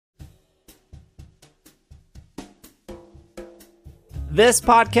This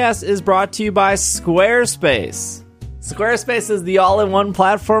podcast is brought to you by Squarespace. Squarespace is the all-in-one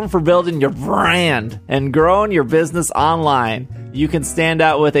platform for building your brand and growing your business online. You can stand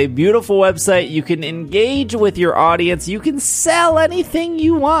out with a beautiful website. You can engage with your audience. You can sell anything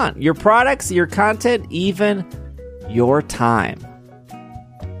you want. Your products, your content, even your time.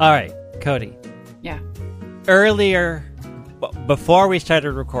 All right, Cody. Yeah. Earlier, before we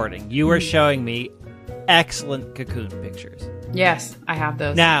started recording, you were showing me excellent Cocoon pictures. Yes, I have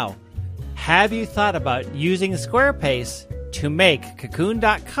those. Now, have you thought about using Squarespace to make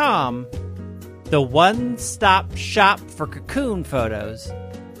Cocoon.com the one-stop shop for Cocoon photos,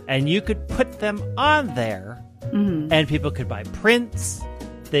 and you could put them on there, and people could buy prints,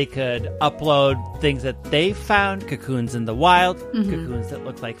 they could upload things that they found, cocoons in the wild, cocoons that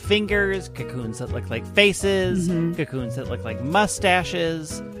look like fingers, cocoons that look like faces, cocoons that look like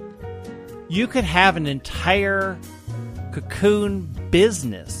mustaches. You could have an entire Cocoon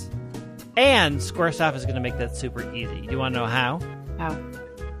business. And Squaresoft is going to make that super easy. Do you want to know how? How?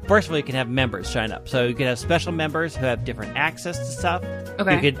 First of all, you can have members sign up. So you can have special members who have different access to stuff.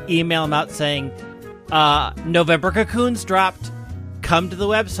 Okay. You could email them out saying, November Cocoons dropped. Come to the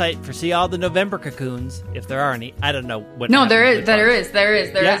website for see all the November Cocoons, if there are any. I don't know what. No, there is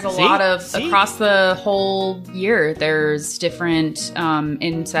a lot of See? across the whole year. There's different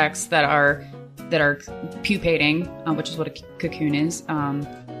insects that are pupating, which is what a cocoon is.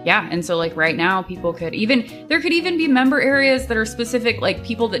 Yeah, and so like right now, there could even be member areas that are specific, like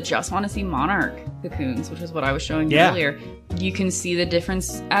people that just want to see monarch cocoons, which is what I was showing you earlier. You can see the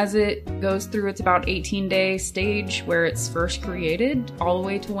difference as it goes through its about 18-day stage where it's first created, all the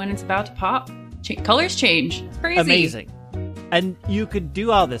way to when it's about to pop. Colors change. It's crazy. Amazing. And you could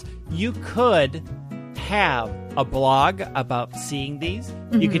do all this. You could have a blog about seeing these.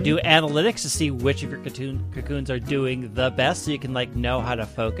 You could do analytics to see which of your cocoons are doing the best, so you can know how to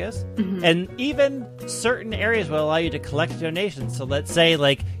focus. And even certain areas will allow you to collect donations. So let's say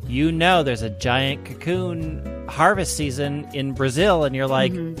there's a giant cocoon harvest season in Brazil, and you're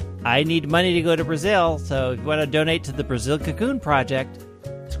like, I need money to go to Brazil, so if you want to donate to the Brazil Cocoon Project,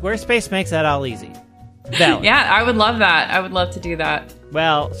 Squarespace makes that all easy. Valid. Yeah, I would love that. I would love to do that.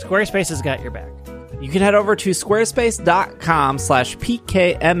 Well, Squarespace has got your back. You can head over to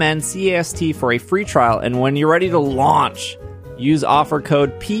squarespace.com/PKMNCAST for a free trial. And when you're ready to launch, use offer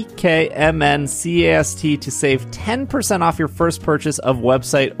code PKMNCAST to save 10% off your first purchase of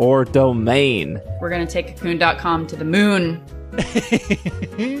website or domain. We're going to take Cocoon.com to the moon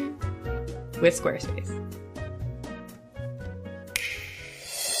with Squarespace.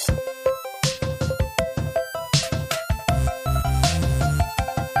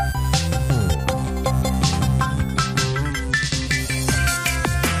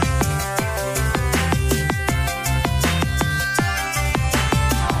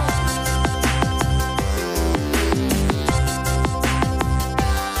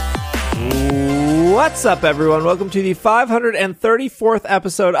 What's up, everyone? Welcome to the 534th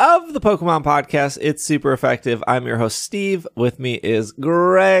episode of the Pokemon Podcast. It's super effective. I'm your host, Steve. With me is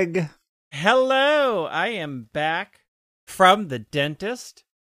Greg. Hello. I am back from the dentist,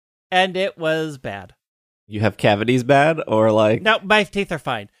 and it was bad. You have cavities bad, or No, my teeth are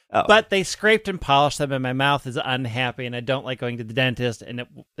fine. Oh. But they scraped and polished them, and my mouth is unhappy, and I don't like going to the dentist, and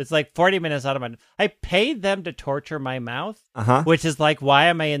it's like 40 minutes out of my... I paid them to torture my mouth, which is like, why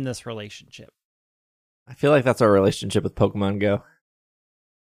am I in this relationship? I feel like that's our relationship with Pokemon Go.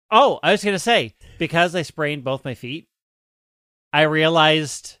 Oh, I was going to say, because I sprained both my feet, I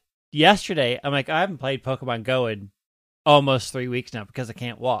realized yesterday, I'm like, I haven't played Pokemon Go in almost 3 weeks now because I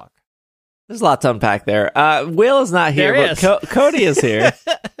can't walk. There's a lot to unpack there. Will is not here, There but Cody is here.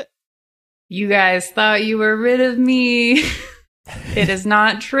 You guys thought you were rid of me. It is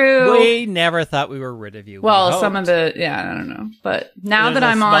not true. We never thought we were rid of you. Well, some of I don't know. But now There's that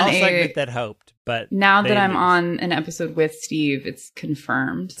I'm on small segment that hoped, but now that I'm on an episode with Steve, it's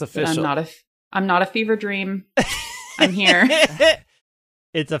confirmed. It's official. I'm not a fever dream. I'm here.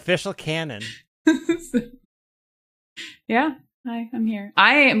 It's official canon. Yeah, I'm here.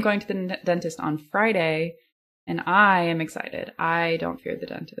 I am going to the dentist on Friday, and I am excited. I don't fear the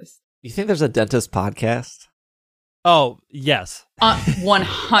dentist. You think there's a dentist podcast? Oh, yes.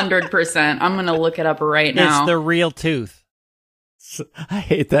 100%. I'm going to look it up right now. It's The Real Tooth. I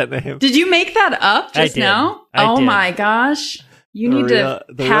hate that name. Did you make that up just did. now? I did. My gosh. You need to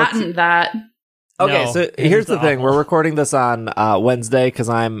patent that. Okay, No, so it here's is the thing. awful. We're recording this on Wednesday because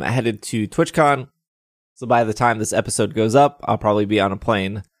I'm headed to TwitchCon. So by the time this episode goes up, I'll probably be on a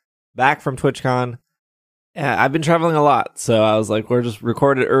plane back from TwitchCon. Yeah, I've been traveling a lot, so I was like, we're just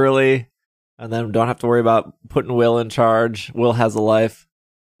recorded early. and then don't have to worry about putting Will in charge. Will has a life.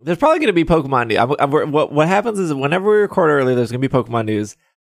 There's probably going to be Pokemon news. What happens is whenever we record early, there's going to be Pokemon news.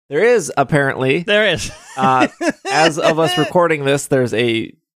 There is, apparently. There is. As of us recording this, there's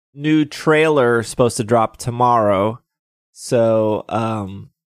a new trailer supposed to drop tomorrow. So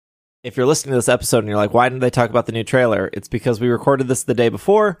if you're listening to this episode and you're like, why didn't they talk about the new trailer? It's because we recorded this the day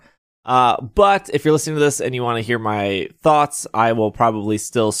before. But if you're listening to this and you want to hear my thoughts, I will probably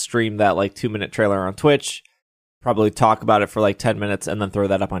still stream that 2-minute trailer on Twitch. Probably talk about it for 10 minutes and then throw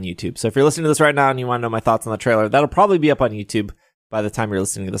that up on YouTube. So if you're listening to this right now and you want to know my thoughts on the trailer, that'll probably be up on YouTube by the time you're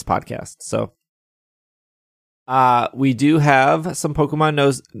listening to this podcast. So we do have some Pokemon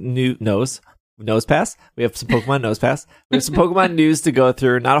Nose Pass. We have some Pokemon Nose Pass. We have some Pokemon news to go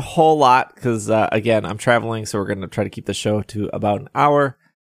through. Not a whole lot because, again, I'm traveling, so we're going to try to keep the show to about an hour.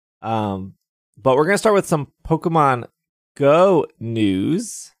 But we're going to start with some Pokemon Go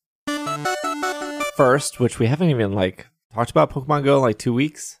news first, which we haven't even talked about Pokemon Go in 2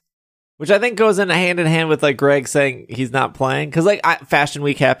 weeks, which I think goes in hand with Greg saying he's not playing because Fashion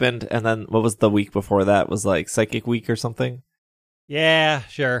Week happened, and then what was the week before that was Psychic Week or something. Yeah,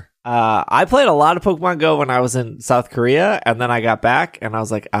 sure. I played a lot of Pokemon Go when I was in South Korea, and then I got back and I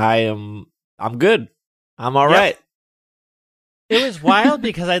was like, I'm good. I'm all right. It was wild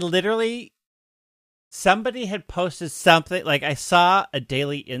because somebody had posted something, I saw a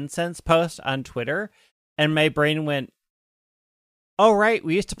Daily Incense post on Twitter, and my brain went, oh, right,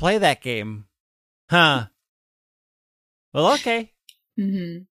 we used to play that game. Huh. Well, okay.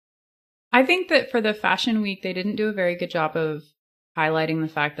 Mm-hmm. I think that for the Fashion Week, they didn't do a very good job of highlighting the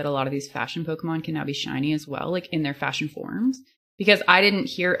fact that a lot of these fashion Pokemon can now be shiny as well, in their fashion forms. Because I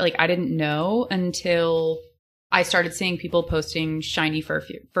didn't know until I started seeing people posting shiny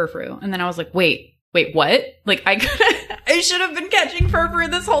Furfrou. And then I was like, wait, what? I should have been catching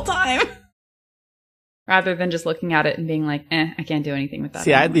Furfrou this whole time. Rather than just looking at it and being like, I can't do anything with that.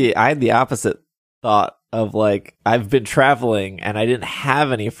 See, I had the opposite thought of I've been traveling and I didn't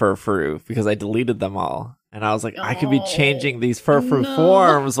have any Furfrou because I deleted them all. And I was like, I could be changing these Furfrou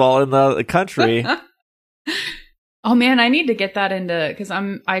forms while in the country. Oh man, I need to get that because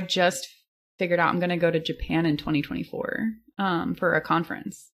I just figured out I'm going to go to Japan in 2024 for a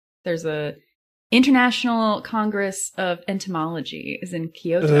conference. There's a International Congress of Entomology is in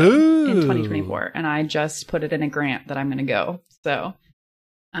Kyoto in 2024, and I just put it in a grant that I'm going to go. So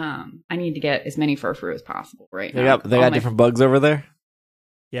I need to get as many Furfrou as possible now. They got different bugs over there?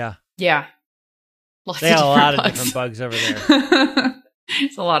 Yeah. Yeah. They have a lot of different bugs over there.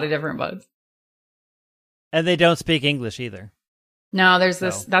 It's a lot of different bugs. And they don't speak English either. No, there's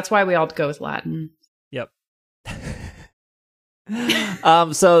this. That's why we all go with Latin. Yep.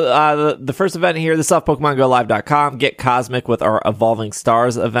 So the first event here, this is off PokemonGoLive.com. Get Cosmic with our Evolving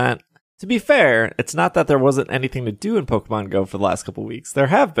Stars event. To be fair, it's not that there wasn't anything to do in Pokemon Go for the last couple weeks. There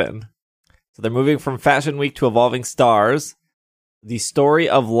have been. So they're moving from Fashion Week to Evolving Stars. The Season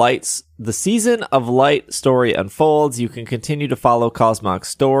of Light story unfolds. You can continue to follow Cosmog's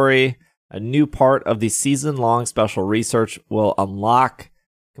story. A new part of the season-long special research will unlock.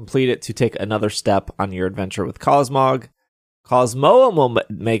 Complete it to take another step on your adventure with Cosmog. Cosmoem will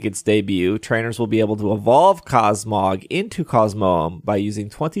make its debut. Trainers will be able to evolve Cosmog into Cosmoem by using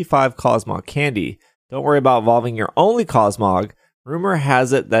 25 Cosmog candy. Don't worry about evolving your only Cosmog. Rumor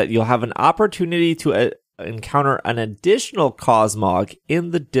has it that you'll have an opportunity to encounter an additional Cosmog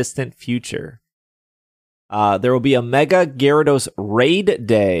in the distant future. There will be a Mega Gyarados Raid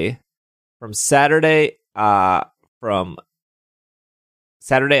Day from Saturday, October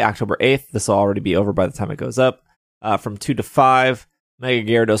 8th. This will already be over by the time it goes up. From 2 to 5,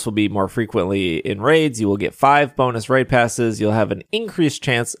 Mega Gyarados will be more frequently in raids. You will get 5 bonus raid passes. You'll have an increased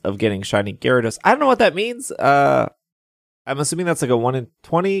chance of getting shiny Gyarados. I don't know what that means. I'm assuming that's a 1 in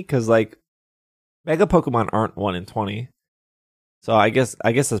 20 because Mega Pokemon aren't 1 in 20. So I guess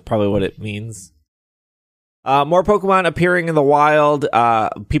that's probably what it means. More Pokemon appearing in the wild.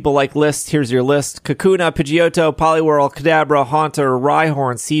 People like lists. Here's your list. Kakuna, Pidgeotto, Poliwhirl, Kadabra, Haunter,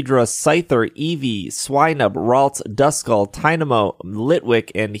 Rhyhorn, Seadra, Scyther, Eevee, Swinub, Ralts, Duskull, Tynamo, Litwick,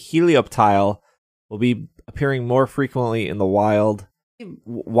 and Helioptile will be appearing more frequently in the wild.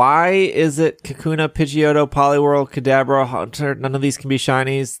 Why is it Kakuna, Pidgeotto, Poliwhirl, Kadabra, Haunter? None of these can be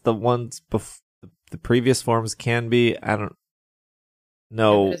shinies. The ones the previous forms can be. I don't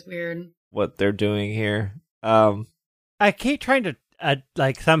know. That is weird. What they're doing here. I keep trying to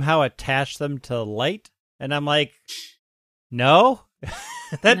somehow attach them to light, and I'm like, no,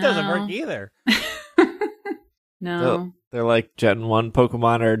 that doesn't work either. No, they're like Gen 1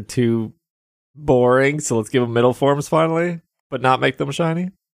 Pokemon are too boring, so let's give them middle forms finally, but not make them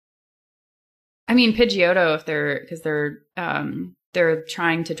shiny. I mean, Pidgeotto, because they're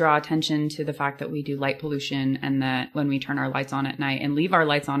trying to draw attention to the fact that we do light pollution, and that when we turn our lights on at night and leave our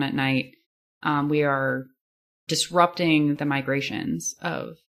lights on at night, we are disrupting the migrations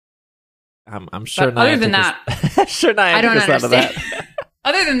of. I'm sure. Other than that, sure, Niantic I don't is out of understand. that.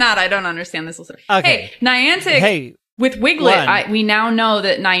 Other than that, I don't understand this. Okay. Okay. Hey, Niantic. Hey, with Wiglet, we now know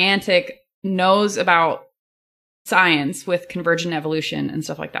that Niantic knows about science with convergent evolution and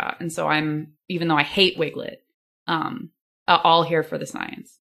stuff like that. And so even though I hate Wiglet, all here for the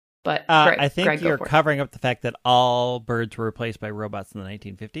science. But I think you're covering up the fact that all birds were replaced by robots in the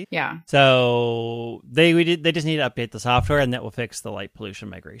 1950s. Yeah. So they just need to update the software, and that will fix the light pollution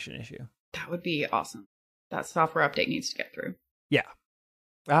migration issue. That would be awesome. That software update needs to get through. Yeah.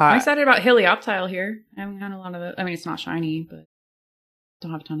 I'm excited about Helioptile here. I haven't had a lot of those. I mean, it's not shiny, but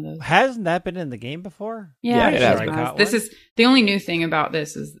don't have a ton of those. Hasn't that been in the game before? Yeah, it has. This is the only new thing about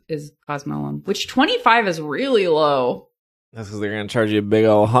this is Cosmoem, which 25 is really low. That's because they're going to charge you a big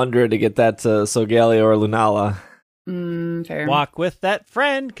old 100 to get that to Solgaleo or Lunala. Fair. Walk with that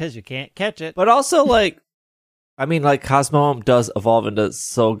friend, because you can't catch it. But also, Cosmoem does evolve into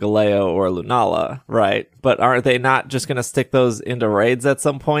Solgaleo or Lunala, right? But aren't they not just going to stick those into raids at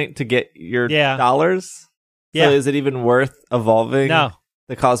some point to get your dollars? Yeah. So is it even worth evolving? No.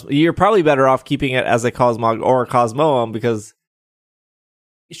 You're probably better off keeping it as a Cosmog or a Cosmoem, because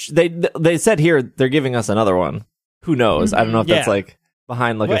they said here they're giving us another one. Who knows? I don't know if that's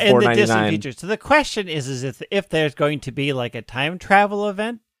behind a $4.99. So the question is if there's going to be a time travel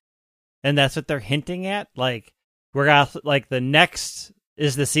event, and that's what they're hinting at. We're gonna the next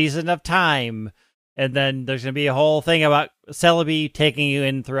is the season of time, and then there's gonna be a whole thing about Celebi taking you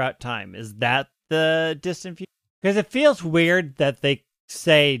in throughout time. Is that the distant future? Because it feels weird that they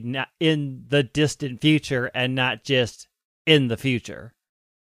say not in the distant future and not just in the future.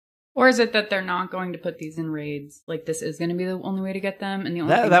 Or is it that they're not going to put these in raids? This is going to be the only way to get them, and the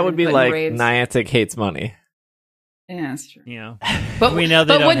only that would be raids... Niantic hates money. Yeah, that's true. But we know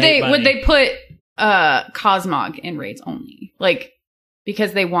they don't hate money. Would they put Cosmog in raids only?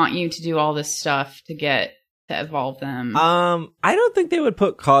 Because they want you to do all this stuff to evolve them. I don't think they would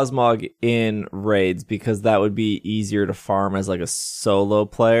put Cosmog in raids, because that would be easier to farm as a solo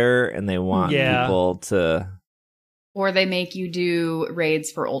player, and they want people to. Or they make you do raids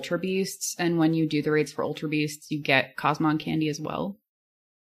for Ultra Beasts, and when you do the raids for Ultra Beasts, you get Cosmog candy as well.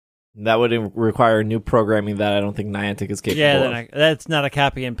 That would require new programming that I don't think Niantic is capable of. That's not a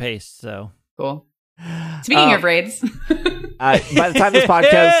copy and paste, so. Cool. Speaking of raids. By the time this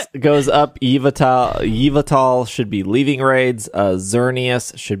podcast goes up, Yveltal should be leaving raids.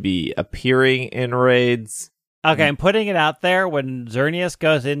 Xerneas should be appearing in raids. Okay, I'm putting it out there. When Xerneas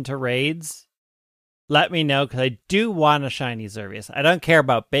goes into raids, let me know, because I do want a shiny Xerneas. I don't care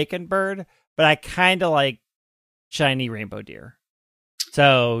about Bacon Bird, but I kind of like shiny Rainbow Deer.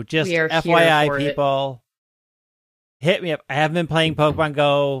 So just FYI, people, hit me up. I haven't been playing Pokemon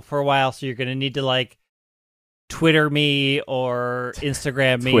Go for a while, so you're going to need to Twitter me or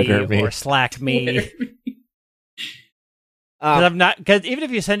Instagram me or Slack me. Because even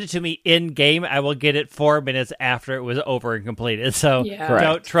if you send it to me in game, I will get it 4 minutes after it was over and completed. So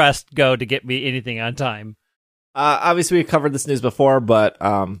don't trust Go to get me anything on time. Obviously, we covered this news before, but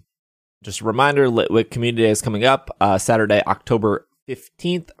just a reminder: Litwick Community Day is coming up Saturday, October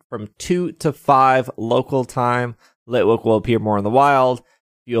 15th, from 2 to 5 local time. Litwick will appear more in the wild.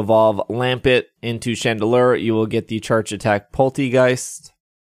 If you evolve Lampet into Chandelure, you will get the Charge Attack Poltergeist.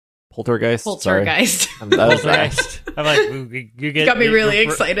 Poltergeist. I'm you got me really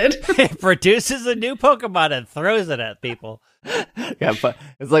excited. It produces a new Pokemon and throws it at people. Yeah, but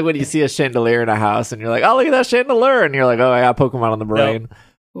it's like when you see a chandelier in a house and you're like, oh, look at that chandelier. And you're like, oh, I got Pokemon on the brain.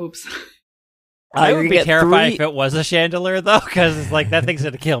 Nope. Oops. I would be terrified if it was a chandelier, though, because it's that thing's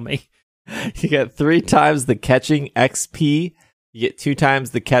going to kill me. You get 3 times the catching XP. You get 2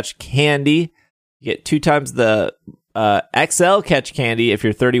 times the catch candy. You get 2 times the XL catch candy if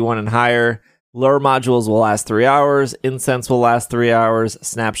you're 31 and higher. Lure modules will last 3 hours. Incense will last 3 hours.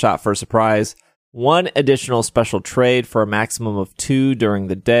 Snapshot for surprise. 1 additional special trade for a maximum of 2 during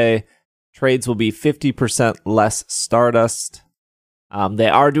the day. Trades will be 50% less Stardust. They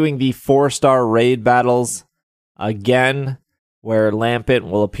are doing the 4-star raid battles again, where Lampent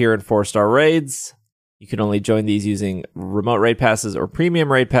will appear in 4-star raids. You can only join these using remote raid passes or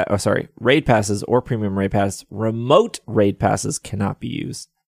premium raid raid passes or premium raid passes. Remote raid passes cannot be used.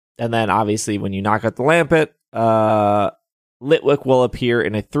 And then obviously when you knock out the Lampet, Litwick will appear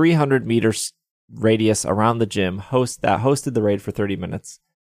in a 300 meter radius around the gym hosted the raid for 30 minutes.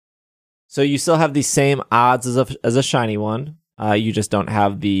 So you still have the same odds as a shiny one. You just don't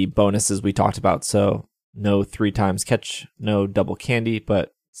have the bonuses we talked about. So no 3 times catch, no double candy,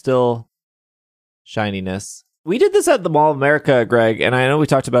 but still shininess. We did this at the Mall of America, Greg, and I know we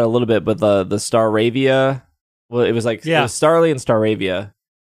talked about it a little bit, but the Staravia, well, it was like it was Starly and Staravia.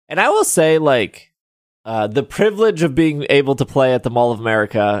 And I will say, like, the privilege of being able to play at the Mall of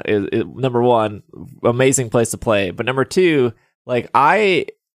America is number one, amazing place to play. But number two, like, I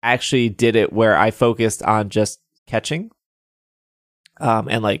actually did it where I focused on just catching.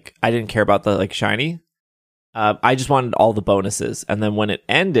 And like, I didn't care about the like shiny. I just wanted all the bonuses. And then when it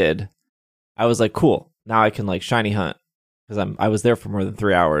ended, I was like, cool. Now I can like shiny hunt because I was there for more than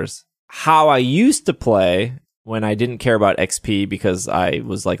 3 hours. How I used to play when I didn't care about XP because I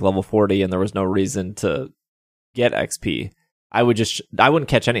was like level 40 and there was no reason to get XP. I wouldn't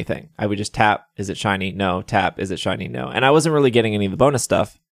catch anything. I would just tap, is it shiny? No. Tap, is it shiny? No. And I wasn't really getting any of the bonus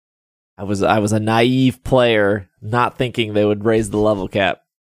stuff. I was a naive player, not thinking they would raise the level cap.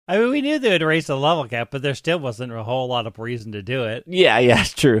 I mean, we knew they would raise the level cap, but there still wasn't a whole lot of reason to do it. Yeah,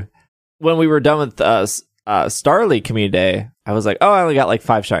 true. When we were done with Starly Community Day, I was like, oh, I only got like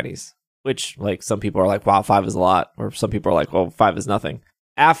 5 shinies, which like some people are like, wow, 5 is a lot. Or some people are like, well, 5 is nothing.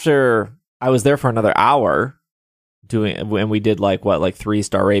 After I was there for another hour and we did like 3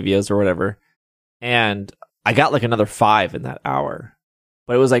 Staravias or whatever. And I got like another 5 in that hour.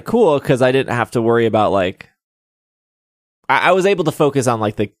 But it was like cool because I didn't have to worry about like, I was able to focus on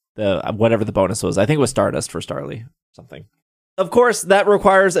like the whatever the bonus was. I think it was Stardust for Starly, something. Of course, that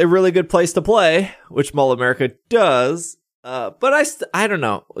requires a really good place to play, which Mall of America does. But I don't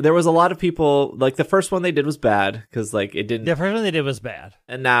know. There was a lot of people, like the first one they did was bad because like it didn't. The first one they did was bad.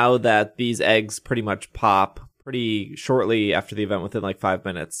 And now that these eggs pretty much pop pretty shortly after the event within like 5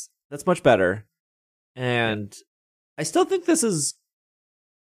 minutes, that's much better. And I still think this is,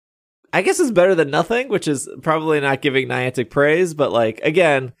 I guess it's better than nothing, which is probably not giving Niantic praise. But like,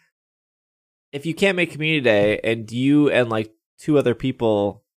 again, if you can't make Community Day and you and like 2 other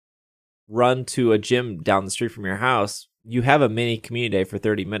people run to a gym down the street from your house, you have a mini Community Day for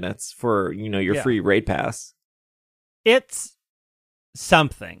 30 minutes for, your free raid pass. It's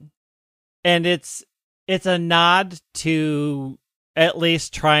something. And it's a nod to at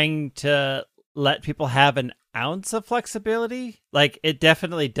least trying to let people have an ounce of flexibility. Like, it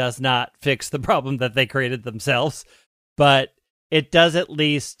definitely does not fix the problem that they created themselves, but it does at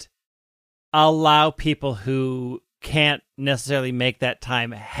least allow people who can't necessarily make that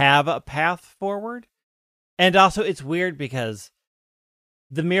time have a path forward. And also it's weird because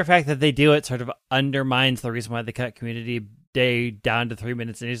the mere fact that they do it sort of undermines the reason why they cut Community Day down to 3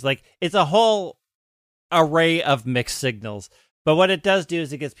 minutes. And it's a whole array of mixed signals. But what it does do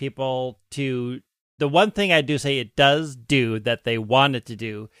is it gets people to, the one thing I do say it does do that they want it to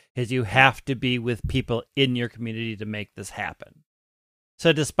do is you have to be with people in your community to make this happen.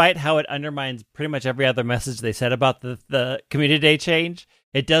 So despite how it undermines pretty much every other message they said about the Community Day change,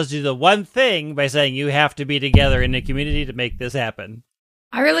 it does do the one thing by saying you have to be together in a community to make this happen.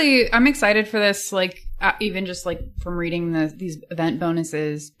 I'm excited for this, like, even just like from reading these event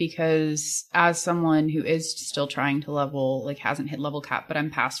bonuses, because as someone who is still trying to level, like hasn't hit level cap, but I'm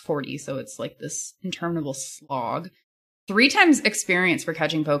past 40, so it's like this interminable slog. 3 times experience for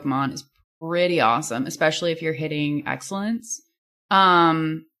catching Pokemon is pretty awesome, especially if you're hitting excellence.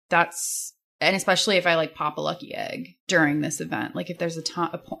 And especially if I like pop a lucky egg during this event, like if there's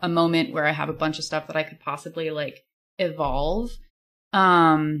a moment where I have a bunch of stuff that I could possibly like evolve,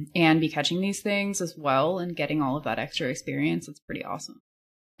 and be catching these things as well and getting all of that extra experience, it's pretty awesome.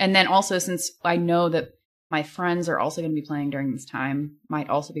 And then also, since I know that my friends are also going to be playing during this time, might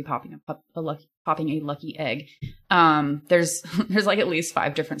also be popping a lucky egg. There's like at least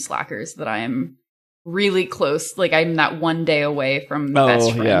 5 different slackers that I am really close, like I'm that 1 day away from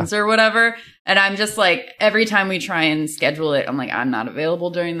best friends or whatever, and I'm just like, every time we try and schedule it, I'm like, I'm not available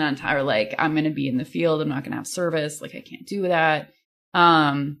during that entire, like I'm gonna be in the field, I'm not gonna have service, like I can't do that.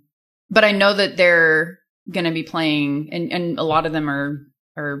 But I know that they're gonna be playing, and a lot of them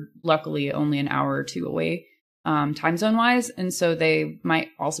are luckily only an hour or 2 away, time zone wise, and so they might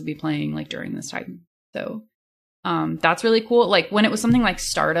also be playing like during this time. So that's really cool. Like when it was something like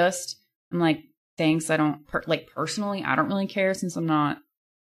Stardust, I'm like, thanks, I don't personally I don't really care, since I'm not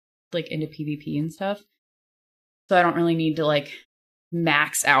like into PvP and stuff, so I don't really need to like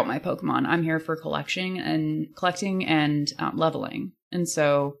max out my Pokemon. I'm here for collecting and leveling, and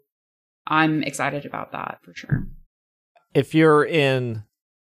so I'm excited about that for sure. If you're in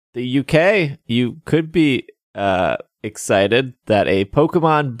the UK, you could be excited that a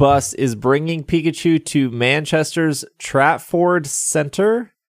Pokemon bus is bringing Pikachu to Manchester's Trafford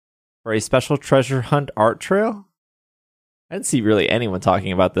Centre for a special treasure hunt art trail. I didn't see really anyone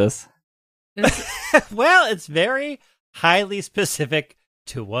talking about this. Well, it's very highly specific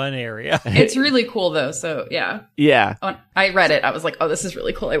to one area. It's really cool though. So yeah. Yeah. When I read it, I was like, oh, this is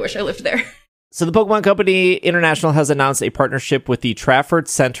really cool. I wish I lived there. So the Pokemon Company International has announced a partnership with the Trafford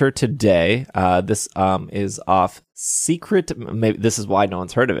Center today. This is off Secret. Maybe this is why no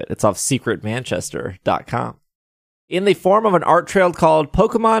one's heard of it. It's off secretmanchester.com. In the form of an art trail called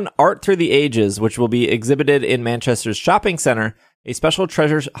Pokemon Art Through the Ages, which will be exhibited in Manchester's shopping center, a special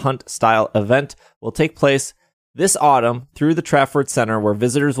treasure hunt style event will take place this autumn through the Trafford Center, where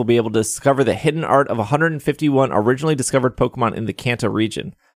visitors will be able to discover the hidden art of 151 originally discovered Pokemon in the Kanto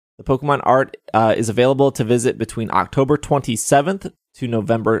region. The Pokemon art is available to visit between October 27th to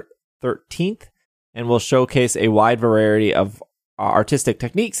November 13th and will showcase a wide variety of artistic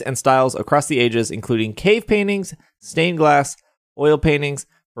techniques and styles across the ages, including cave paintings, stained glass, oil paintings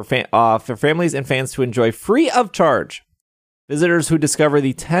for families and fans to enjoy free of charge. Visitors who discover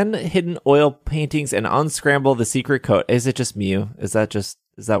the 10 hidden oil paintings and unscramble the secret code. Is it just Mew? Is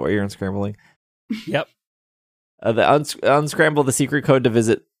that what you're unscrambling? Yep. Unscramble the secret code to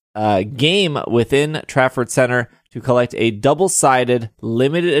visit game within Trafford Center to collect a double-sided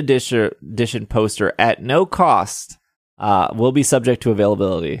limited edition poster at no cost. Will be subject to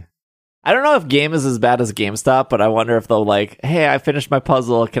availability. I don't know if game is as bad as GameStop, but I wonder if they'll like, hey, I finished my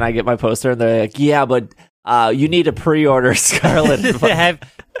puzzle. Can I get my poster? And they're like, yeah, but you need to pre-order Scarlet.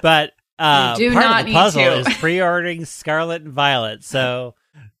 But part do of not the need puzzle to. is pre-ordering Scarlet and Violet. So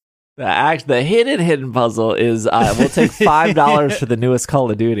the hidden puzzle is we'll take $5 for the newest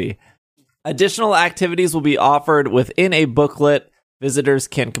Call of Duty. Additional activities will be offered within a booklet visitors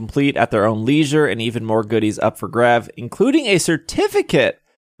can complete at their own leisure, and even more goodies up for grab, including a certificate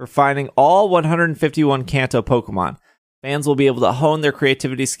for finding all 151 Kanto Pokemon. Fans will be able to hone their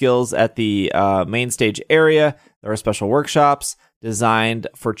creativity skills at the main stage area. There are special workshops designed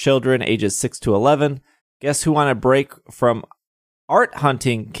for children ages 6 to 11. Guests who want a break from art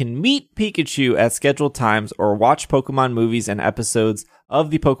hunting can meet Pikachu at scheduled times or watch Pokemon movies and episodes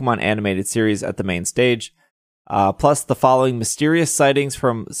of the Pokemon animated series at the main stage. Plus the following mysterious sightings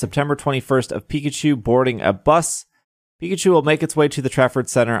from September 21st of Pikachu boarding a bus. Pikachu will make its way to the Trafford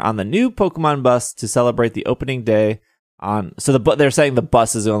Center on the new Pokemon bus to celebrate the opening day. They're saying the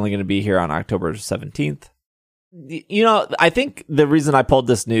bus is only going to be here on October 17th. You know, I think the reason I pulled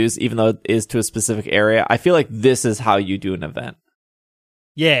this news, even though it is to a specific area, I feel like this is how you do an event.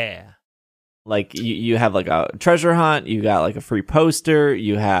 yeah. Like you have like a treasure hunt, you got like a free poster,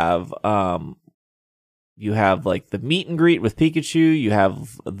 you have like the meet and greet with Pikachu, you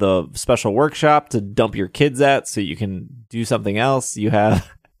have the special workshop to dump your kids at so you can do something else. You have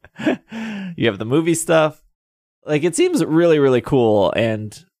the movie stuff. Like, it seems really, really cool,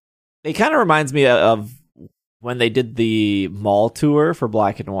 and it kind of reminds me of when they did the mall tour for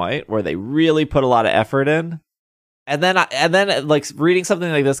Black and White, where they really put a lot of effort in. And then like reading something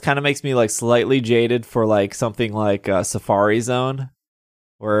like this kind of makes me like slightly jaded for like something like Safari Zone,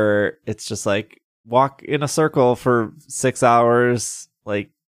 where it's just like walk in a circle for 6 hours.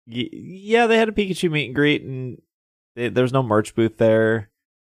 Like, yeah, they had a Pikachu meet and greet, and there's no merch booth there,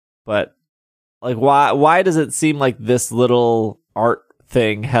 but like, why does it seem like this little art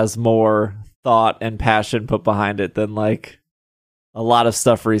thing has more thought and passion put behind it than like a lot of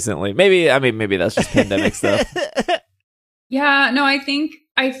stuff recently? Maybe that's just pandemic stuff. Yeah, no, I think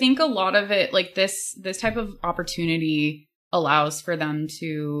a lot of it, like this type of opportunity allows for them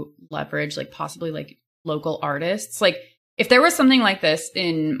to leverage like possibly like local artists. Like, if there was something like this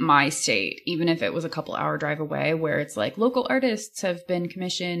in my state, even if it was a couple hour drive away, where it's like local artists have been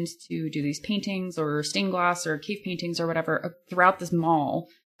commissioned to do these paintings or stained glass or cave paintings or whatever throughout this mall,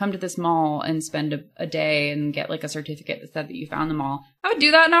 come to this mall and spend a day and get like a certificate that said that you found the mall, I would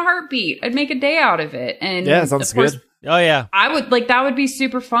do that in a heartbeat. I'd make a day out of it. And yeah, sounds good. Oh yeah, I would like, that would be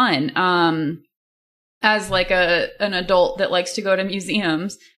super fun. As like an adult that likes to go to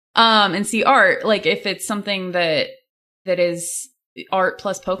museums and see art, like if it's something that is art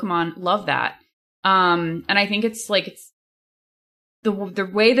plus Pokemon, love that. And I think it's the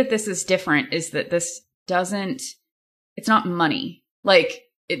way that this is different is that it's not money. Like,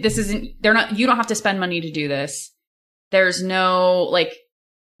 this isn't, you don't have to spend money to do this. There's nothing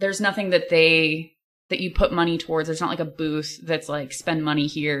that you put money towards. There's not like a booth that's like spend money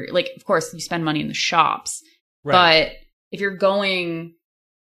here. Like, of course you spend money in the shops, right. But if you're going,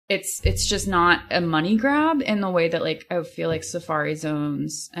 it's just not a money grab in the way that like I feel like Safari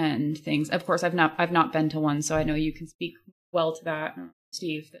Zones and things. Of course, I've not been to one, so I know you can speak well to that,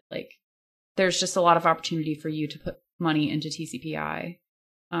 Steve. That like there's just a lot of opportunity for you to put money into TCPI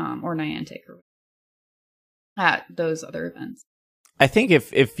or Niantic or at those other events. I think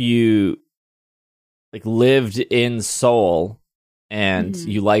if you like lived in Seoul and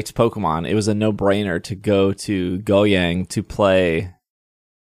you liked Pokemon, it was a no-brainer to go to Goyang to play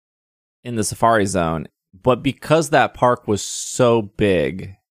in the Safari Zone. But because that park was so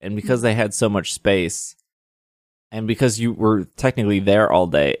big and because they had so much space and because you were technically there all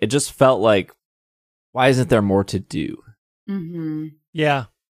day, it just felt like, why isn't there more to do? Mm-hmm. Yeah.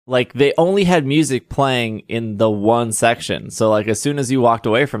 Like, they only had music playing in the one section. So, like, as soon as you walked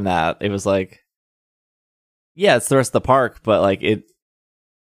away from that, it was like, yeah, it's the rest of the park, but, like,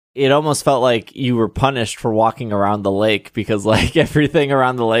 it almost felt like you were punished for walking around the lake because, like, everything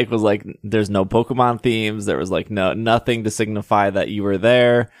around the lake was, like, there's no Pokemon themes. There was, like, nothing to signify that you were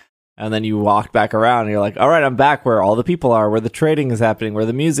there. And then you walked back around and you're like, all right, I'm back where all the people are, where the trading is happening, where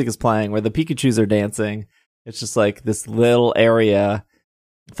the music is playing, where the Pikachus are dancing. It's just, like, this little area.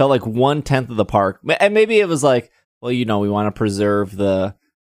 It felt like 1/10 of the park. And maybe it was like, well, we want to preserve the,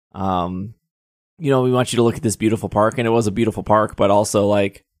 we want you to look at this beautiful park. And it was a beautiful park, but also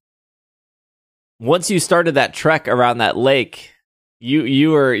like, once you started that trek around that lake,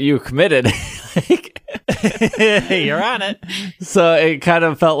 you were committed. You're on it. So it kind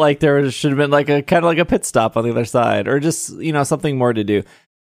of felt like there should have been like a kind of like a pit stop on the other side, or just, something more to do.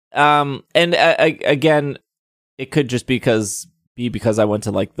 Again, it could just be because I went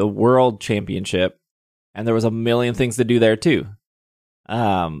to like the World Championship and there was a million things to do there too.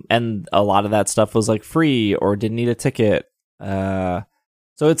 And a lot of that stuff was like free or didn't need a ticket. So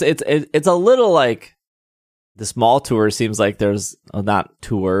it's a little like this mall tour seems like there's not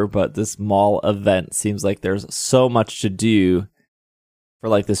tour, but this mall event seems like there's so much to do for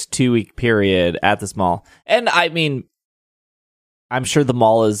like this 2-week period at this mall. And I mean, I'm sure the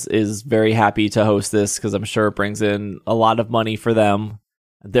mall is very happy to host this because I'm sure it brings in a lot of money for them.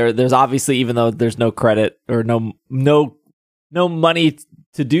 There's obviously, even though there's no credit or no money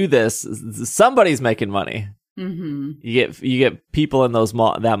to do this, somebody's making money. Mm-hmm. You get people in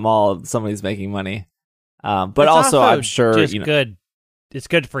that mall. Somebody's making money. But also, I'm sure good. It's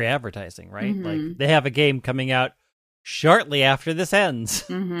good for advertising, right? Mm-hmm. Like they have a game coming out shortly after this ends.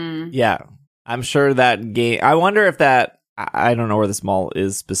 Mm-hmm. Yeah, I'm sure that game. I wonder if that. I don't know where this mall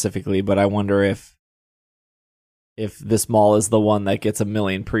is specifically, but I wonder if this mall is the one that gets 1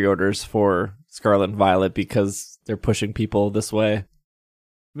 million pre-orders for Scarlet and Violet because they're pushing people this way. I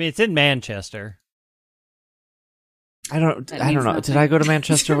mean, it's in Manchester. I don't know. Did I go to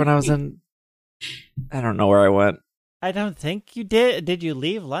Manchester when I was in? I don't know where I went. I don't think you did. Did you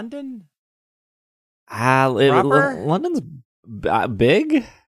leave London? London's big.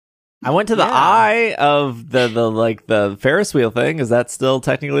 I went to the eye of the Ferris wheel thing. Is that still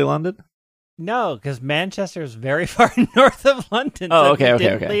technically London? No, because Manchester is very far north of London. Oh, so okay. You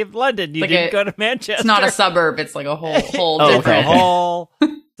didn't leave London. You didn't go to Manchester. It's not a suburb. It's like a whole Oh, different. okay.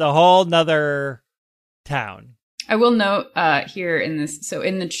 It's a whole nother town. I will note here in this. So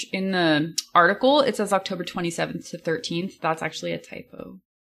in the article, it says October 27th to 13th. That's actually a typo.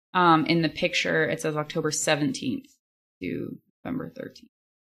 In the picture, it says October 17th to November 13th.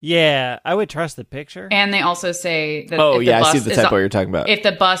 Yeah, I would trust the picture. And they also say that I see the typo you're talking about. If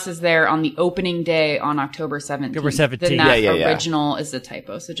the bus is there on the opening day on October 17th, then that original is the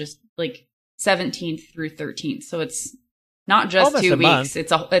typo. So just like 17th through 13th. So it's not just almost 2 weeks. Month.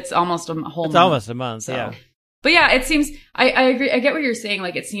 It's almost a whole month. It's almost a month, So. yeah. But yeah, it seems, I agree. I get what you're saying.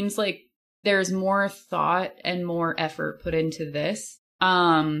 Like, it seems like there's more thought and more effort put into this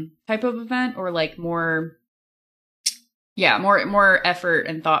type of event, or like more effort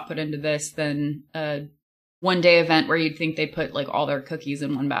and thought put into this than a one-day event where you'd think they put like all their cookies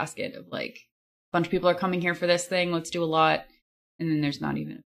in one basket of like, a bunch of people are coming here for this thing, let's do a lot, and then there's not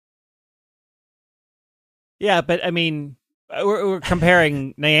even. Yeah, but I mean, we're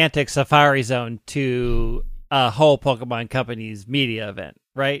comparing Niantic Safari Zone to a whole Pokemon Company's media event,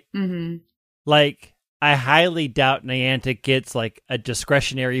 right? Mm-hmm. Like, I highly doubt Niantic gets like a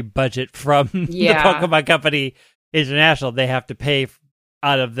discretionary budget from the Pokemon Company International. They have to pay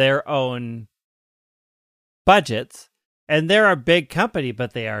out of their own budgets, and they're a big company,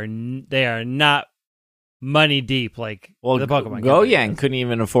 but they are not money deep like the Pokemon Goyang Company couldn't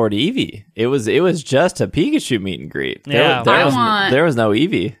even afford Eevee. It was just a Pikachu meet and greet. Yeah, there was no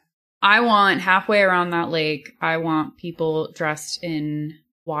Eevee. I want halfway around that lake, I want people dressed in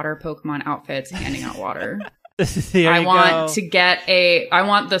water Pokemon outfits handing out water. I want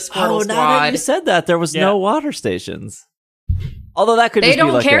the Squirtle Squad. Now that you said that, there was no water stations. Although that could they just be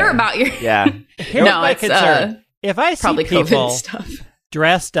don't like care about your yeah. Here's my concern. If I see probably people COVID stuff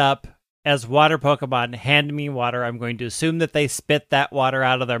dressed up as water Pokemon hand me water, I'm going to assume that they spit that water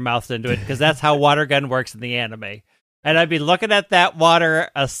out of their mouth into it, because that's how water gun works in the anime. And I'd be looking at that water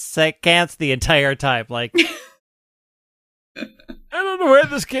askance the entire time, like, I don't know where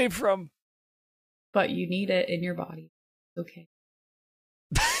this came from. But you need it in your body. Okay.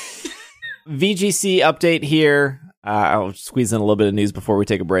 VGC update here. I'll squeeze in a little bit of news before we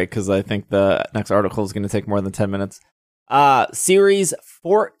take a break, because I think the next article is going to take more than 10 minutes. Series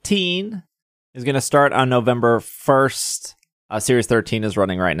 14 is going to start on November 1st. Series 13 is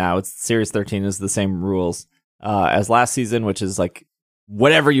running right now. Series 13 is the same rules as last season, which is like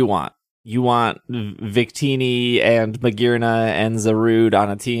whatever you want. You want Victini and Magearna and Zarude on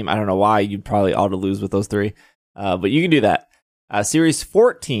a team. I don't know why. You'd probably auto lose with those three. But you can do that. Series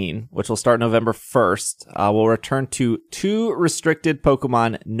 14, which will start November 1st, will return to 2 restricted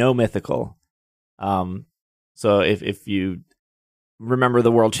Pokemon, no mythical. So if you remember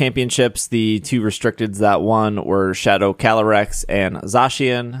the World Championships, the 2 restricteds that won were Shadow Calyrex and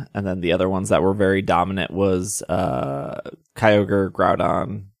Zacian, and then the other ones that were very dominant was Kyogre,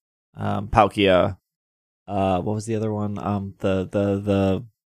 Groudon, Palkia. What was the other one? The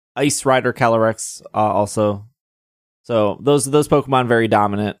Ice Rider Calyrex also. So those Pokemon very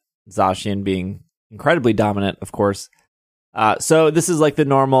dominant. Zacian being incredibly dominant, of course. So this is like the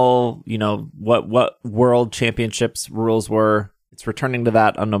normal, what World Championships rules were. It's returning to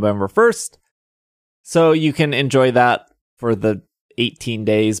that on November 1st. So you can enjoy that for the 18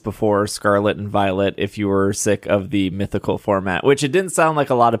 days before Scarlet and Violet if you were sick of the mythical format, which it didn't sound like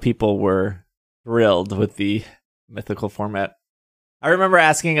a lot of people were thrilled with the mythical format. I remember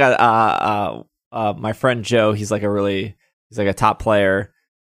asking my friend Joe, he's like a top player,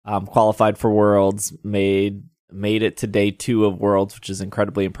 qualified for Worlds, made it to day 2 of Worlds, which is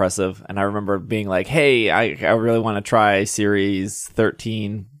incredibly impressive. And I remember being like, hey, I really want to try Series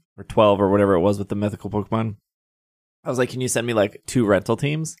 13 or 12 or whatever it was with the mythical Pokemon. I was like, can you send me like 2 rental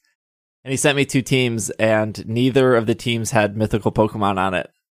teams? And he sent me 2 teams, and neither of the teams had mythical Pokemon on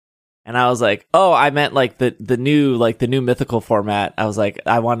it. And I was like, oh, I meant like the new mythical format. I was like,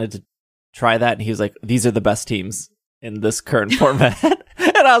 I wanted to try that. And he was like, these are the best teams in this current format.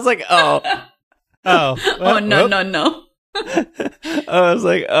 And I was like, oh. Oh, well, no. I was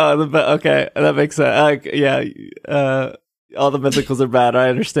like, okay, that makes sense. All the mythicals are bad. I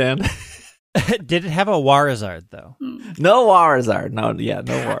understand. Did it have a Warazard, though? No Warazard. No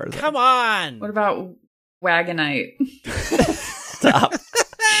Warazard. Come on. What about Wagonite? Stop.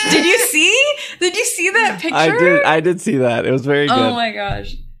 Did you see that picture? I did see that. It was very good. Oh my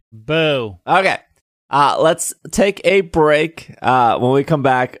gosh. Boo. Okay. Let's take a break. When we come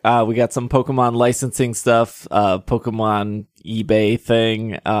back, we got some Pokemon licensing stuff, Pokemon eBay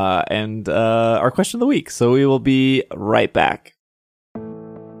thing, and our question of the week. So we will be right back.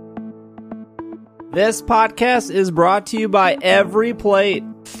 This podcast is brought to you by Every Plate.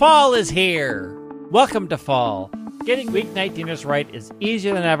 Fall is here. Welcome to fall. Getting weeknight dinners right is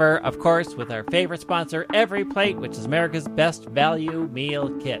easier than ever, of course, with our favorite sponsor, Every Plate, which is America's best value meal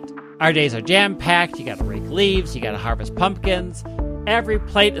kit. Our days are jam-packed. You gotta rake leaves, you gotta harvest pumpkins. Every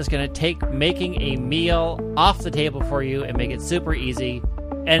Plate is gonna take making a meal off the table for you and make it super easy.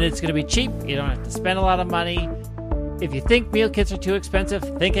 And it's gonna be cheap. You don't have to spend a lot of money. If you think meal kits are too expensive,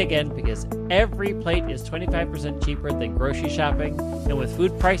 think again, because Every Plate is 25% cheaper than grocery shopping. And with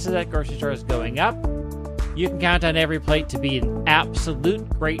food prices at grocery stores going up, you can count on Every Plate to be an absolute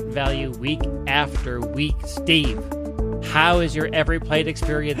great value week after week. Steve, how is your Every Plate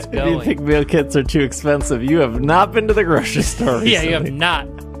experience going? If you think meal kits are too expensive, you have not been to the grocery store recently. Yeah, you have not.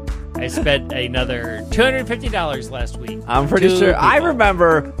 I spent another $250 last week. I'm pretty sure. I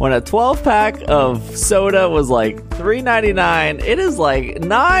remember when a 12-pack of soda was like $3.99. It is like $9.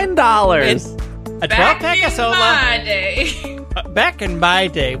 A 12-pack of soda. My day. Back in my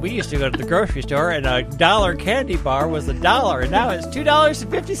day, we used to go to the grocery store, and a $1 candy bar was $1, and now it's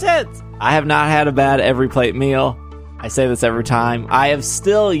 $2.50. I have not had a bad Every Plate meal. I say this every time. I have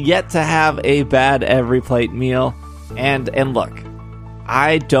still yet to have a bad Every Plate meal. And look,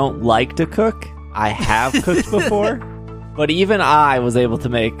 I don't like to cook. I have cooked before, but even I was able to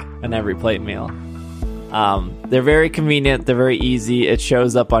make an Every Plate meal. They're very convenient. They're very easy. It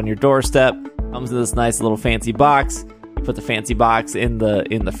shows up on your doorstep. Comes in this nice little fancy box. You put the fancy box in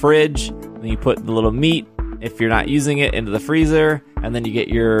the fridge. Then you put the little meat, if you're not using it, into the freezer. And then you get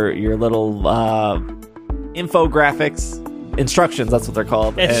your little infographics, instructions. That's what they're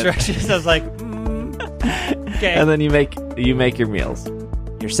called. Instructions. I was like, okay. And then you make your meals.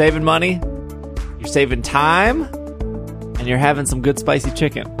 You're saving money, you're saving time, and you're having some good spicy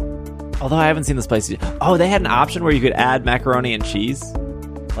chicken. Although I haven't seen the spicy. Oh, they had an option where you could add macaroni and cheese.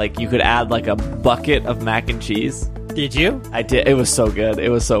 like you could add like a bucket of mac and cheese. Did you? I did. It was so good. It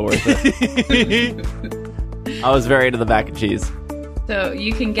was so worth it. I was very into the mac and cheese. So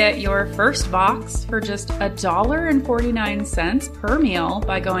you can get your first box for just $1.49 per meal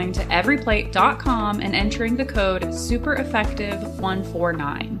by going to everyplate.com and entering the code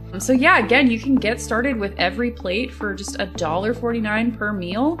SuperEffective149. So yeah, again, you can get started with Every Plate for just $1.49 per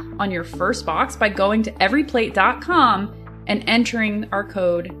meal on your first box by going to everyplate.com and entering our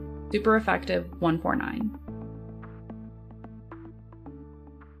code SuperEffective149.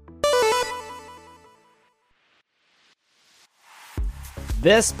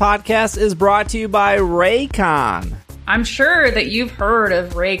 This podcast is brought to you by Raycon. I'm sure that you've heard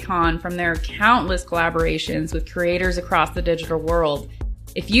of Raycon from their countless collaborations with creators across the digital world.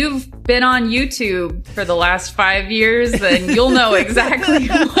 If you've been on YouTube for the last 5 years, then you'll know exactly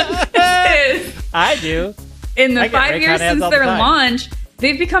what this is. I do. In the 5 Raycon years ads since all the their time. launch,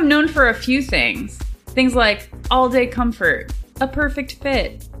 they've become known for a few things. Things like all-day comfort, a perfect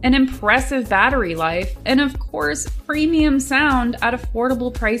fit, an impressive battery life, and of course, premium sound at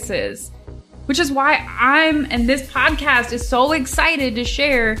affordable prices. Which is why and this podcast is so excited to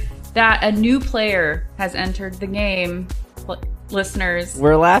share that a new player has entered the game. Listeners.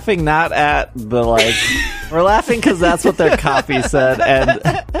 We're laughing not at the like, we're laughing because that's what their copy said, and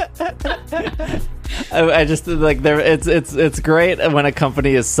I just like there. It's great when a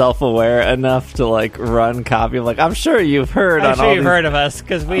company is self-aware enough to like run copy. I'm like, I'm sure you've heard. I'm sure you've heard of us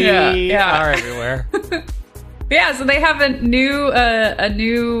because we Yeah. are everywhere. Yeah, so they have a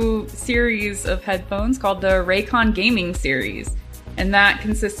new series of headphones called the Raycon Gaming Series. And that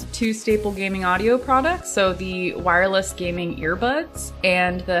consists of 2 staple gaming audio products, so the wireless gaming earbuds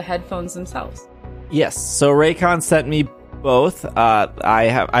and the headphones themselves. Yes. So Raycon sent me both.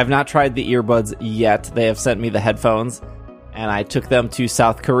 I've not tried the earbuds yet. They have sent me the headphones, and I took them to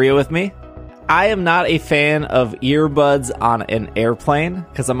South Korea with me. I am not a fan of earbuds on an airplane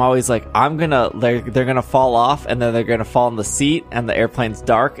because I'm always like, they're gonna fall off, and then they're gonna fall in the seat, and the airplane's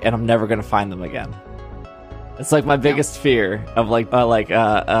dark, and I'm never gonna find them again. It's like my biggest fear of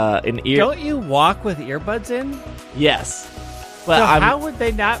an ear. Don't you walk with earbuds in? Yes, but So how would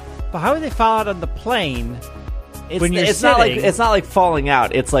they fall out on the plane? When you're it's not like sitting? it's not like falling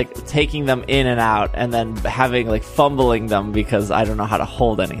out. It's like taking them in and out, and then having like fumbling them because I don't know how to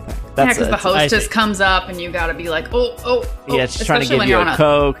hold anything. Because the I hostess see. comes up and you gotta be like, oh. Yeah, she's trying to especially give when you you're a on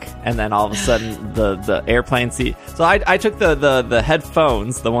Coke, and then all of a sudden the airplane seat. So I took the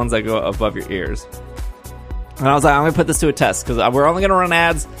headphones, the ones that go above your ears, and I was like, I'm gonna put this to a test because we're only gonna run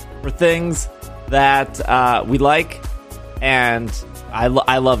ads for things that we like, and I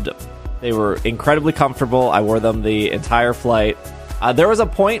loved them. They were incredibly comfortable. I wore them the entire flight. There was a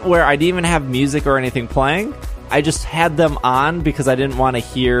point where I didn't even have music or anything playing. I just had them on because I didn't want to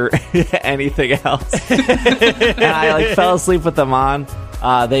hear anything else. And I fell asleep with them on.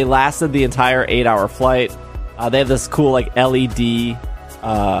 They lasted the entire 8-hour flight. They have this cool LED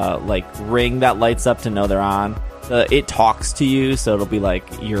ring that lights up to know they're on. It talks to you, so it'll be like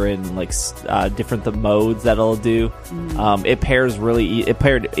you're in different modes that it'll do. It pairs it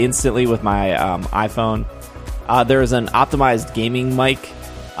paired instantly with my iPhone. There's an optimized gaming mic,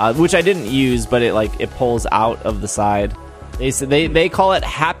 which I didn't use, but it pulls out of the side. They call it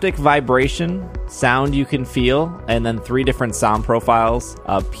haptic vibration, sound you can feel, and then 3 different sound profiles: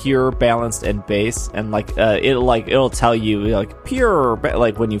 pure, balanced, and bass. And it'll tell you pure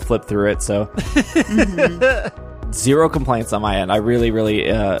when you flip through it. So. Zero complaints on my end. I really,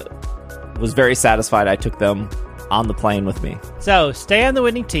 really was very satisfied. I took them on the plane with me. So stay on the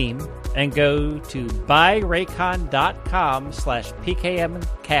winning team and go to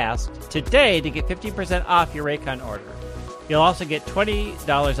buyraycon.com/PKMcast today to get 15% off your Raycon order. You'll also get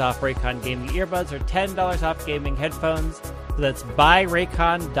 $20 off Raycon gaming earbuds or $10 off gaming headphones. So that's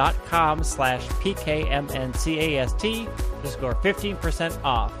buyraycon.com/PKMNCAST to score 15%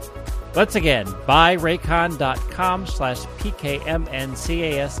 off. Once again,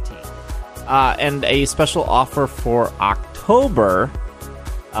 buyraycon.com/PKMNCAST. And a special offer for October.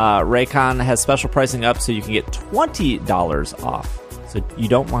 Raycon has special pricing up, so you can get $20 off. So you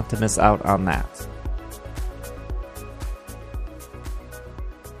don't want to miss out on that.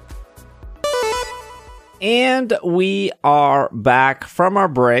 And we are back from our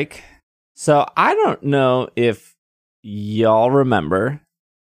break. So I don't know if y'all remember,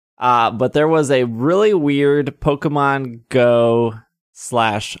 but there was a really weird Pokemon Go /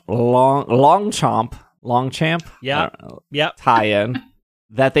 Longchamp tie-in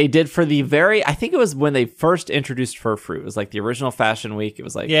that they did for the I think it was when they first introduced Furfrou. It was like the original Fashion Week. It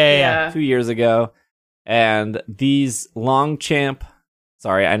was 2 years ago. And these Longchamp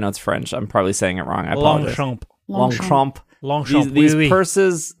Sorry, I know it's French. I'm probably saying it wrong. I apologize. Longchamp. Longchamp. Longchamp. These Oui, oui.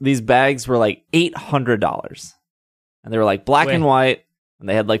 purses, these bags were like $800. And they were like black and white, and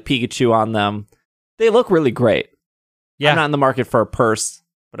they had like Pikachu on them. They look really great. Yeah. I'm not in the market for a purse,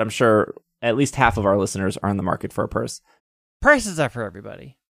 but I'm sure at least half of our listeners are in the market for a purse. Purses are for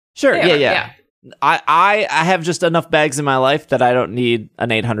everybody. Sure, Yeah. I have just enough bags in my life that I don't need an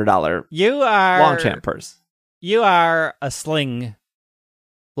 $800 You are Longchamp purse. You are a sling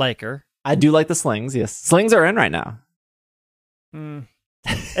liker. I do like the slings, yes. Slings are in right now.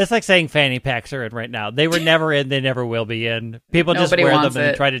 It's like saying fanny packs are in right now. They were never in. They never will be in. People just Nobody wear them wants and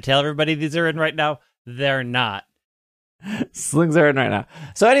it. try to tell everybody these are in right now. They're not. Slings are in right now.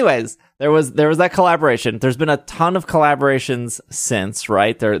 So anyways, there was that collaboration. There's been a ton of collaborations since,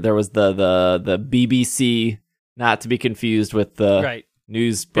 right? There was the BBC, not to be confused with the Right.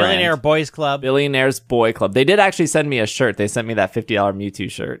 news brand. Billionaire Boys Club. Billionaires Boy Club. They did actually send me a shirt. They sent me that $50 Mewtwo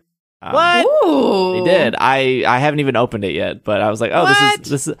shirt. What? Ooh. They did. I haven't even opened it yet, but I was like, oh, What?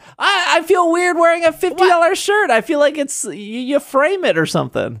 this is. I feel weird wearing a $50 shirt. I feel like it's you frame it or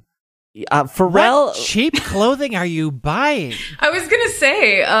something. Pharrell. What cheap clothing are you buying? I was gonna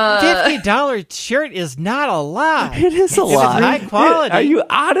say, $50 shirt is not a lot. It is a If it's lot. high quality. Are you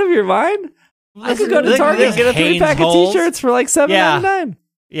out of your mind? I could go to Look at Target and this get a 3-pack of Hanes holes. t-shirts for like $7.99.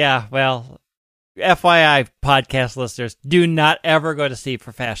 Yeah, well, FYI, podcast listeners, do not ever go to Steve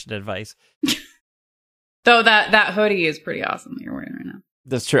for fashion advice. though that hoodie is pretty awesome that you're wearing right now.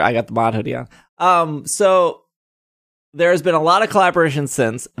 That's true. I got the mod hoodie on. So there has been a lot of collaboration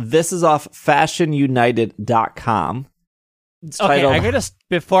since. This is off fashionunited.com. It's Okay, titled-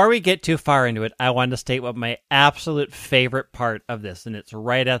 before we get too far into it, I want to state what my absolute favorite part of this, and it's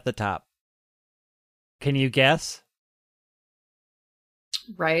right at the top. Can you guess?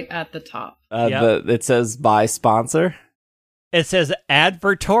 Right at the top. Yep. It says by sponsor. It says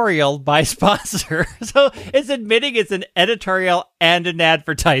advertorial by sponsor. So it's admitting it's an editorial and an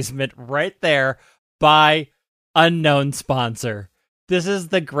advertisement right there by unknown sponsor. This is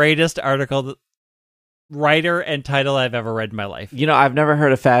the greatest article, writer and title I've ever read in my life. You know, I've never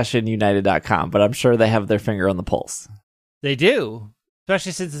heard of fashionunited.com, but I'm sure they have their finger on the pulse. They do,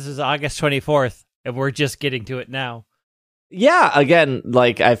 especially since this is August 24th and we're just getting to it now. Yeah, again,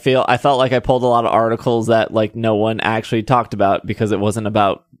 like I felt like I pulled a lot of articles that like no one actually talked about because it wasn't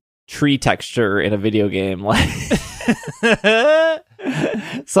about tree texture in a video game. Like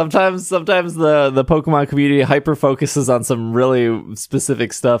sometimes the Pokemon community hyper focuses on some really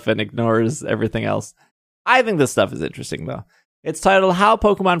specific stuff and ignores everything else. I think this stuff is interesting though. It's titled How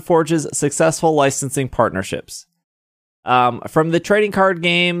Pokemon Forges Successful Licensing Partnerships. From the trading card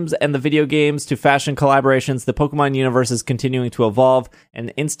games and the video games to fashion collaborations, the Pokemon universe is continuing to evolve,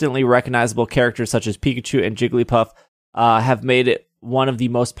 and instantly recognizable characters such as Pikachu and Jigglypuff have made it one of the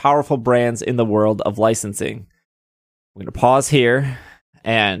most powerful brands in the world of licensing. I'm going to pause here,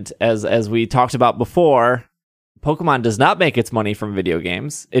 and as we talked about before, Pokemon does not make its money from video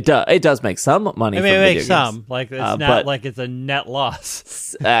games. It does make some money from video games. It makes some. Like, it's not like it's a net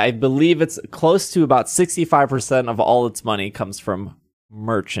loss. I believe it's close to about 65% of all its money comes from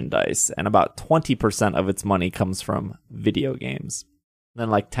merchandise, and about 20% of its money comes from video games.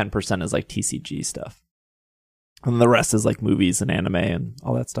 Then like 10% is like TCG stuff. And the rest is like movies and anime and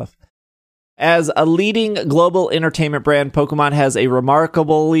all that stuff. As a leading global entertainment brand, Pokemon has a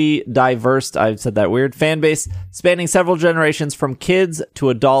remarkably diverse, I've said that weird, fan base spanning several generations from kids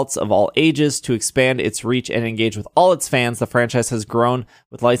to adults of all ages. To expand its reach and engage with all its fans, the franchise has grown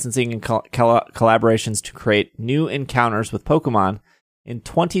with licensing and collaborations to create new encounters with Pokemon. In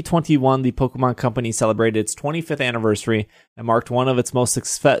 2021, the Pokemon Company celebrated its 25th anniversary and marked one of its most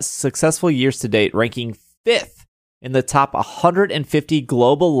successful years to date, ranking 5th in the top 150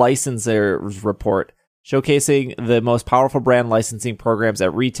 global licensors report, showcasing the most powerful brand licensing programs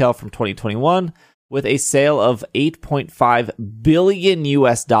at retail from 2021, with a sale of $8.5 billion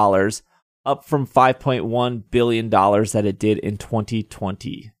US dollars, up from $5.1 billion that it did in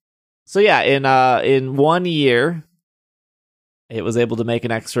 2020. So yeah, in 1 year, it was able to make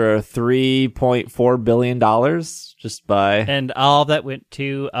an extra $3.4 billion just by... And all that went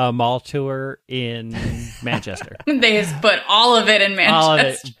to a mall tour in Manchester. They just put all of it in All of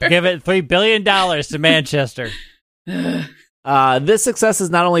Manchester. it. Give it $3 billion to Manchester. This success is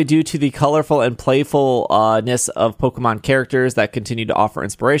not only due to the colorful and playfulness of Pokemon characters that continue to offer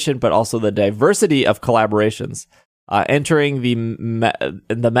inspiration, but also the diversity of collaborations. Entering the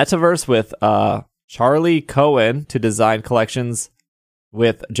metaverse with Charlie Cohen to design collections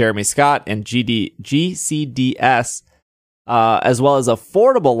with Jeremy Scott and GCDS, as well as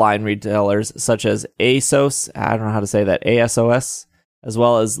affordable line retailers such as ASOS. I don't know how to say that. ASOS. as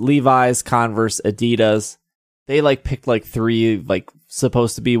well as Levi's, Converse, Adidas. They like picked like 3 like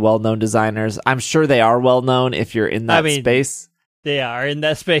supposed to be well-known designers. I'm sure they are well-known if you're in that space. They are in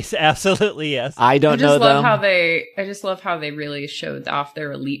that space, absolutely, yes. I don't know them. I just love how they really showed off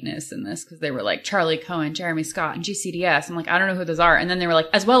their eliteness in this, because they were like Charlie Cohen, Jeremy Scott, and GCDS. I'm like, I don't know who those are. And then they were like,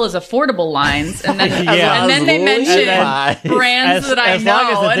 as well as affordable lines. And then, and then they mentioned brands that I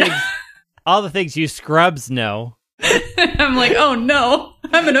know. All the things you scrubs know. I'm like, oh no,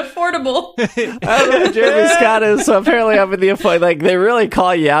 I'm an affordable. I don't know who Jeremy Scott is, so apparently I'm in the like they really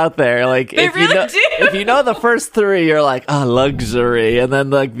call you out there. Like they really do. If you know the first 3, you're like, oh, luxury, and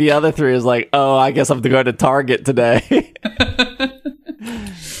then like the other 3 is like, oh, I guess I'm going to Target today.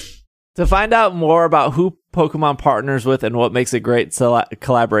 To find out more about who Pokemon partners with and what makes a great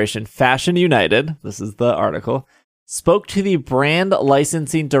collaboration, Fashion United, this is the article, spoke to the brand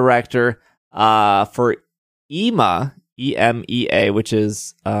licensing director for EMEA, EMEA, which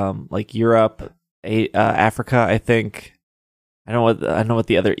is like Europe, Africa, I think. I know what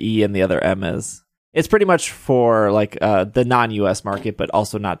the other E and the other M is. It's pretty much for like the non-US market, but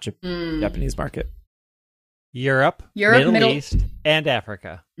also not Japanese market. Europe, Middle East, and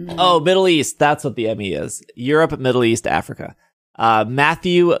Africa. Oh, Middle East. That's what the ME is. Europe, Middle East, Africa.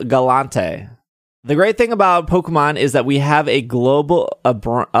 Matthew Galante. The great thing about Pokemon is that we have a broad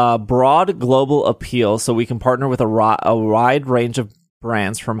global appeal, so we can partner with a wide range of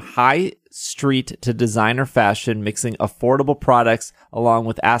brands from high street to designer fashion, mixing affordable products along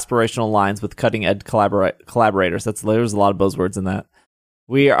with aspirational lines with cutting-edge collaborators. There's a lot of buzzwords in that.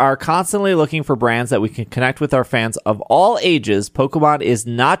 We are constantly looking for brands that we can connect with our fans of all ages. Pokemon is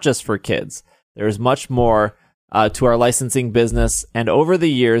not just for kids. There's much more to our licensing business, and over the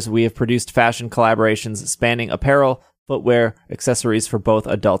years, we have produced fashion collaborations spanning apparel, footwear, accessories for both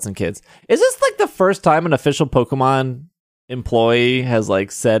adults and kids. Is this like the first time an official Pokemon employee has like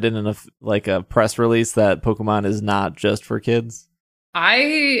said in a press release that Pokemon is not just for kids?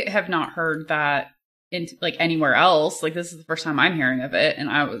 I have not heard that in like anywhere else. Like, this is the first time I'm hearing of it, and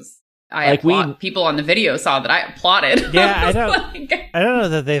people on the video saw that. I applauded. Yeah, I don't know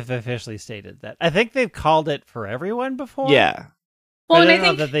that they've officially stated that. I think they've called it for everyone before. Yeah. Well, I don't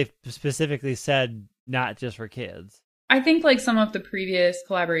know that they've specifically said not just for kids. I think like some of the previous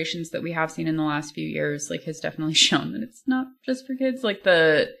collaborations that we have seen in the last few years, like, has definitely shown that it's not just for kids. Like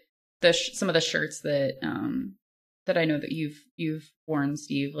some of the shirts that I know that you've worn,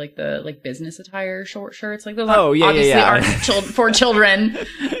 Steve, like the business attire short shirts, like those aren't for children.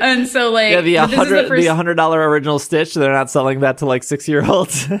 And so like the $100 original Stitch, they're not selling that to like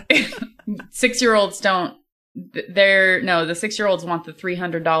 6-year-olds. 6-year-olds don't. The 6-year-olds want the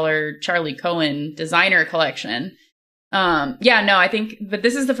 $300 Charlie Cohen designer collection. I think, but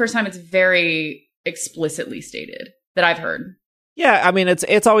this is the first time it's very explicitly stated that I've heard. Yeah, I mean,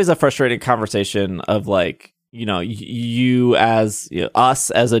 it's always a frustrating conversation of like, you know,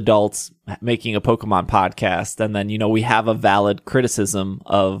 us as adults making a Pokemon podcast, and then, you know, we have a valid criticism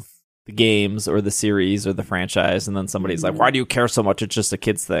of the games or the series or the franchise, and then somebody's like, why do you care so much? It's just a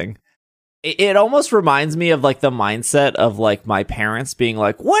kid's thing. It almost reminds me of like the mindset of like my parents being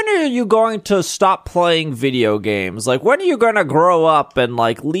like, when are you going to stop playing video games? Like, when are you going to grow up and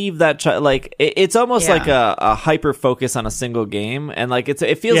like leave that child? Like, it's almost like a hyper focus on a single game. And like,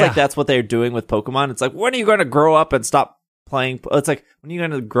 it feels like that's what they're doing with Pokemon. It's like, when are you going to grow up and stop playing? It's like, when are you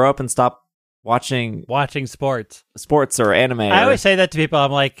going to grow up and stop watching sports or anime? I always say that to people.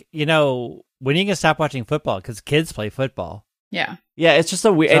 I'm like, you know, when are you going to stop watching football? Because kids play football. Yeah. Yeah, it's just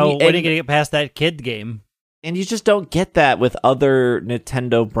a weird... So when are you going to get past that kid game? And you just don't get that with other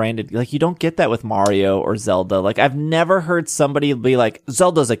Nintendo branded... Like, you don't get that with Mario or Zelda. Like, I've never heard somebody be like,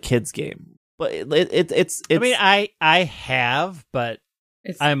 Zelda's a kid's game. But it's... I mean, I have, but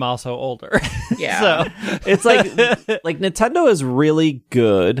I'm also older. Yeah. So it's like Nintendo is really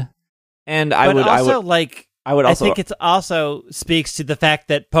good. And I think it also speaks to the fact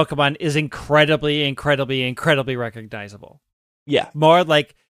that Pokemon is incredibly, incredibly, incredibly recognizable. Yeah. More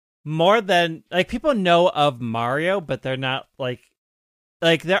than people know of Mario, but they're not like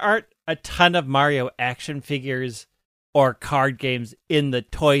there aren't a ton of Mario action figures or card games in the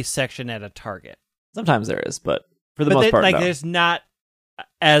toy section at a Target. Sometimes there is, but for the most part, no. There's not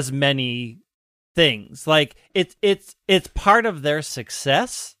as many things. Like it's part of their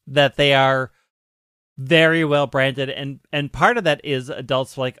success that they are very well branded, and part of that is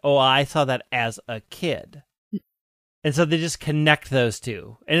adults like, oh, I saw that as a kid. And so they just connect those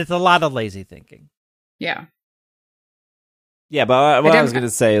two. And it's a lot of lazy thinking. Yeah. Yeah, but what I was going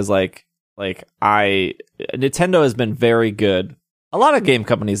to say is Nintendo has been very good. A lot of game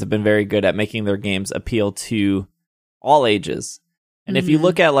companies have been very good at making their games appeal to all ages. And if you Mhm.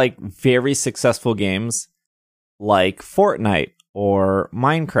 look at like very successful games like Fortnite or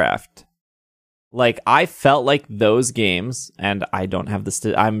Minecraft, like I felt like those games, and I don't have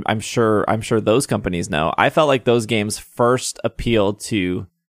the I'm sure those companies know. I felt like those games first appealed to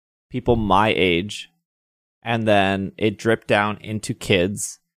people my age, and then it dripped down into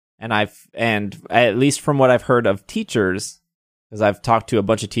kids. And at least from what I've heard of teachers, because I've talked to a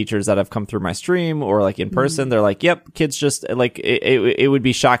bunch of teachers that have come through my stream or like in person, they're like, "Yep, kids just like it would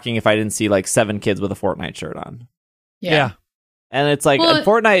be shocking if I didn't see like 7 kids with a Fortnite shirt on." Yeah. And it's like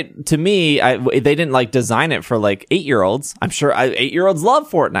Fortnite to me, they didn't like design it for like 8-year-olds. I'm sure 8-year-olds love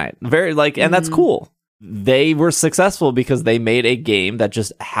Fortnite, very like, and that's cool. They were successful because they made a game that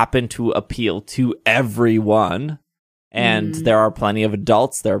just happened to appeal to everyone. And there are plenty of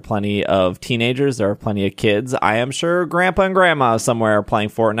adults, there are plenty of teenagers, there are plenty of kids. I am sure grandpa and grandma somewhere are playing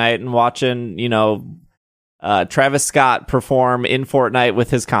Fortnite and watching, Travis Scott perform in Fortnite with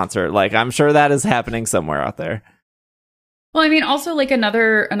his concert. Like, I'm sure that is happening somewhere out there. Well, I mean, also like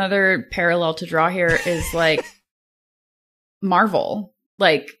another parallel to draw here is like Marvel,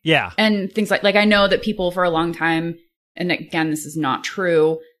 like, Yeah. and things like I know that people for a long time, and again, this is not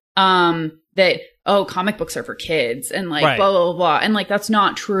true, that, comic books are for kids and like blah, blah, blah, blah. And like, that's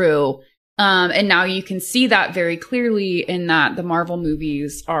not true. And now you can see that very clearly in that the Marvel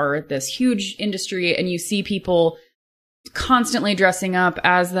movies are this huge industry, and you see people constantly dressing up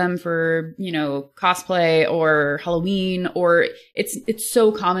as them for, cosplay or Halloween, or it's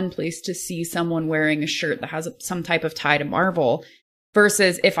so commonplace to see someone wearing a shirt that has some type of tie to Marvel,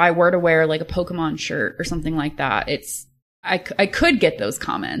 versus if I were to wear like a Pokemon shirt or something like that, I could get those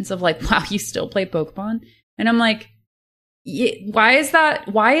comments of like, wow, you still play Pokemon? And I'm like, why is that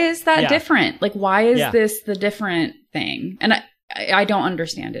different? Like, why is this the different thing? And I don't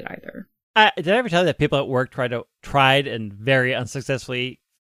understand it either. Did I ever tell you that people at work tried and very unsuccessfully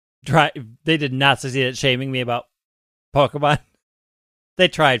they did not succeed at shaming me about Pokemon? They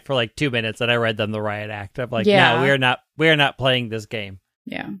tried for like 2 minutes, and I read them the riot act. I'm like, no, we are not playing this game.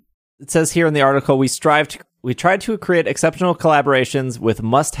 Yeah. It says here in the article, we tried to create exceptional collaborations with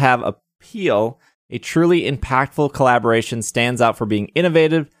must-have appeal. A truly impactful collaboration stands out for being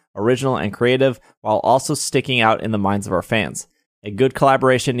innovative, original, and creative, while also sticking out in the minds of our fans. A good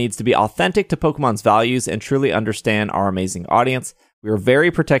collaboration needs to be authentic to Pokemon's values and truly understand our amazing audience. We are very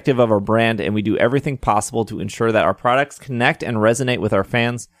protective of our brand, and we do everything possible to ensure that our products connect and resonate with our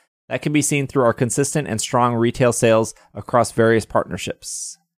fans. That can be seen through our consistent and strong retail sales across various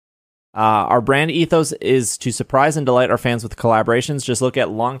partnerships. Our brand ethos is to surprise and delight our fans with collaborations. Just look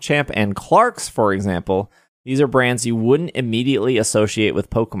at Longchamp and Clarks, for example. These are brands you wouldn't immediately associate with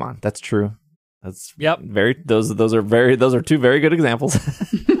Pokemon. That's true. That's those are two very good examples.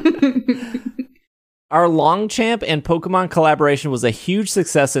 Our Longchamp and Pokemon collaboration was a huge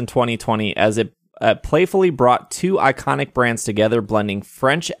success in 2020 as it playfully brought two iconic brands together, blending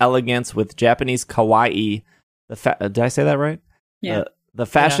French elegance with Japanese kawaii. Did I say that right? Yeah. The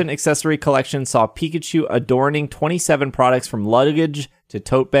fashion accessory collection saw Pikachu adorning 27 products from luggage to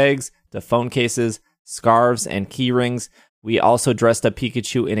tote bags to phone cases, scarves, and key rings. We also dressed up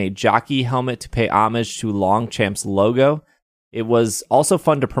Pikachu in a jockey helmet to pay homage to Longchamp's logo. It was also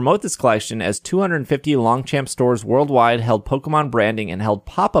fun to promote this collection as 250 Longchamp stores worldwide held Pokemon branding and held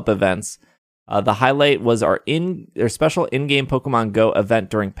pop-up events. The highlight was our special in-game Pokemon Go event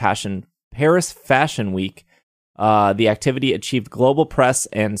during Paris Fashion Week. The activity achieved global press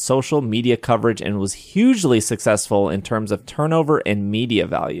and social media coverage and was hugely successful in terms of turnover and media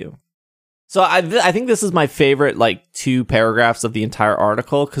value. So I think this is my favorite, like, 2 paragraphs of the entire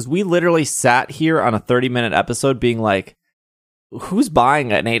article, because we literally sat here on a 30-minute episode being like, who's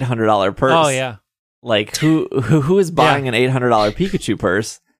buying an $800 purse? Oh, yeah. Like, who is buying an $800 Pikachu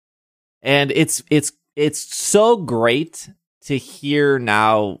purse? And it's so great to hear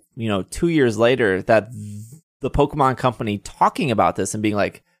now, 2 years later, that the Pokemon company talking about this and being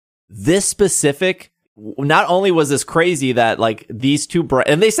like, this specific, not only was this crazy that like these two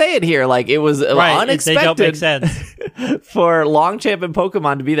and they say it here, like it was unexpected. They don't make sense. For Longchamp and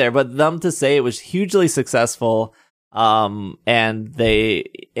Pokemon to be there, but them to say it was hugely successful. And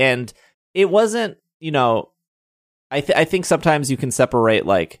it wasn't, I think sometimes you can separate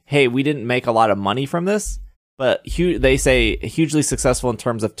like, hey, we didn't make a lot of money from this, but they say hugely successful in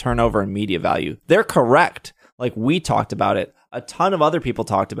terms of turnover and media value. They're correct. Like, we talked about it. A ton of other people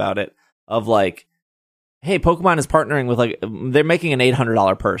talked about it, of like, hey, Pokemon is partnering with, like, they're making an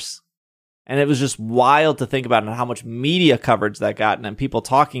 $800 purse. And it was just wild to think about and how much media coverage that got and then people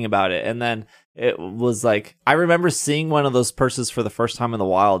talking about it. And then it was like, I remember seeing one of those purses for the first time in the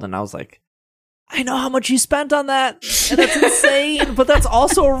wild, and I was like, I know how much you spent on that, and that's insane. But that's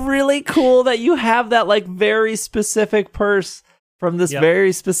also really cool that you have that like very specific purse from this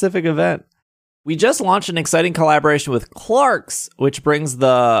very specific event. We just launched an exciting collaboration with Clarks, which brings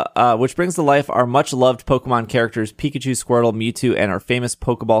to life our much loved Pokemon characters Pikachu, Squirtle, Mewtwo, and our famous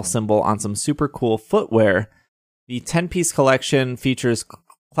Pokeball symbol on some super cool footwear. The 10-piece collection features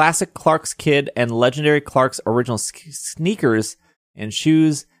classic Clarks Kid and legendary Clarks original sneakers and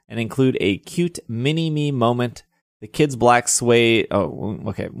shoes, and include a cute mini-me moment. The Kid's black suede... Oh,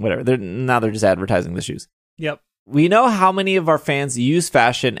 okay, whatever. They're just advertising the shoes. Yep. We know how many of our fans use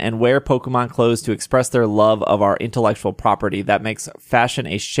fashion and wear Pokemon clothes to express their love of our intellectual property. That makes fashion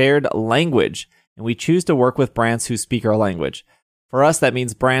a shared language, and we choose to work with brands who speak our language. For us, that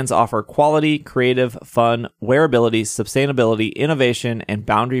means brands offer quality, creative, fun, wearability, sustainability, innovation, and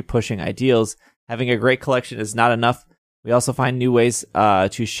boundary-pushing ideals. Having a great collection is not enough. We also find new ways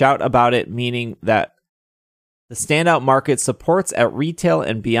to shout about it, meaning that the standout market supports at retail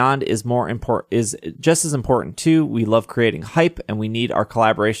and beyond is just as important too. We love creating hype, and we need our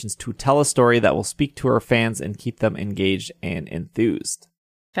collaborations to tell a story that will speak to our fans and keep them engaged and enthused.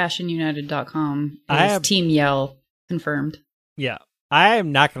 FashionUnited.com is Team Yell confirmed. Yeah, I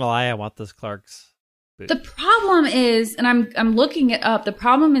am not gonna lie. I want this Clarks boot. The problem is, and I'm looking it up. The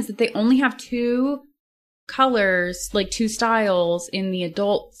problem is that they only have 2 colors, like 2 styles in the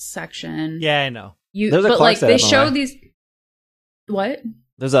adult section. Yeah, I know. There's a but Clarks like they show these. What?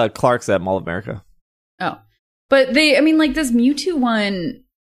 There's a Clarks at Mall of America. Oh, but this Mewtwo one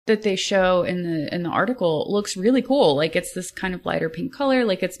that they show in the article looks really cool. Like it's this kind of lighter pink color,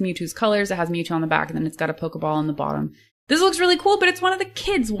 like it's Mewtwo's colors. It has Mewtwo on the back, and then it's got a Pokeball on the bottom. This looks really cool, but it's one of the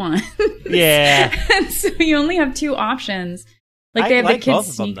kids' ones. Yeah. And so you only have 2 options. Like they have the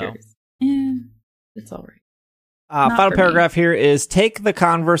kids' sneakers. Yeah, it's all right. Final paragraph here is take the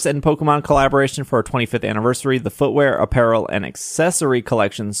Converse and Pokemon collaboration for our 25th anniversary. The footwear, apparel, and accessory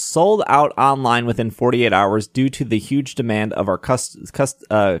collections sold out online within 48 hours due to the huge demand of our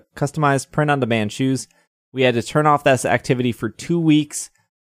customized print-on-demand shoes. We had to turn off this activity for 2 weeks.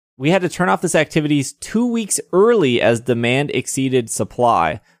 We had to turn off this activity 2 weeks early as demand exceeded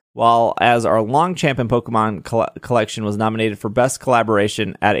supply, while as our long champion Pokemon collection was nominated for Best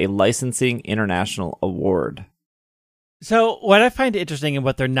Collaboration at a Licensing International Award. So what I find interesting and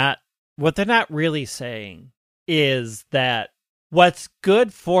what they're not really saying is that what's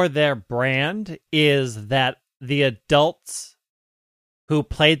good for their brand is that the adults who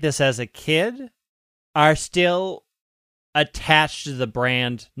played this as a kid are still attached to the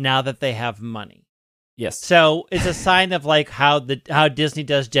brand now that they have money. Yes. So it's a sign of like how Disney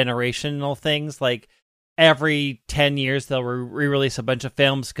does generational things. Like every 10 years they'll re-release a bunch of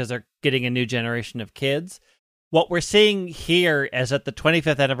films because they're getting a new generation of kids. What we're seeing here is that the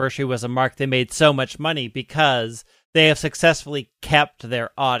 25th anniversary was a mark they made so much money because they have successfully kept their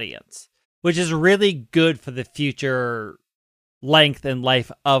audience, which is really good for the future length and life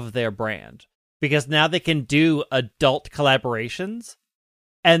of their brand. Because now they can do adult collaborations,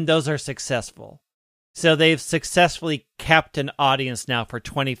 and those are successful. So they've successfully kept an audience now for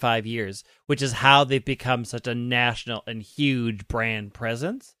 25 years, which is how they've become such a national and huge brand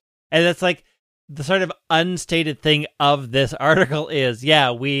presence. And it's like, the sort of unstated thing of this article is,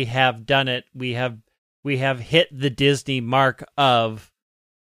 yeah, we have done it. We have hit the Disney mark of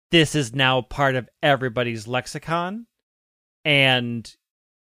this is now part of everybody's lexicon, and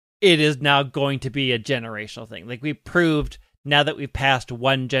it is now going to be a generational thing. Like we proved now that we've passed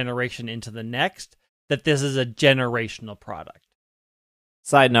one generation into the next that this is a generational product.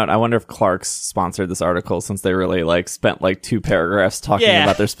 Side note, I wonder if Clarks sponsored this article since they really spent 2 paragraphs talking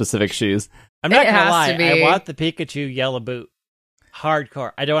about their specific shoes. I'm not going to lie. I want the Pikachu yellow boot.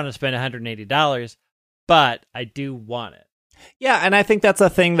 Hardcore. I don't want to spend $180, but I do want it. Yeah, and I think that's a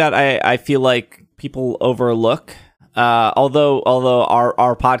thing that I feel like people overlook. Although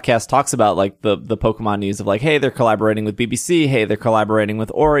our podcast talks about the Pokemon news of hey, they're collaborating with BBC. Hey, they're collaborating with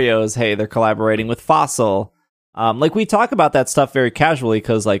Oreos. Hey, they're collaborating with Fossil. We talk about that stuff very casually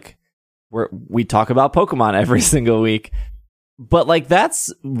because we talk about Pokemon every single week. But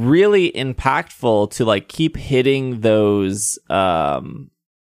that's really impactful to keep hitting those,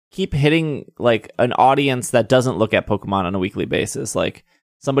 keep hitting an audience that doesn't look at Pokemon on a weekly basis. Like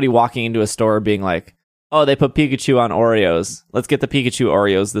somebody walking into a store being like, "Oh, they put Pikachu on Oreos. Let's get the Pikachu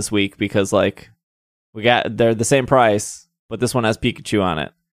Oreos this week because they're the same price, but this one has Pikachu on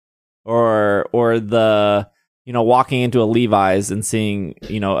it." Or the walking into a Levi's and seeing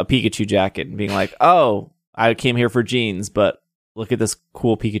a Pikachu jacket and being like, "Oh, I came here for jeans, but look at this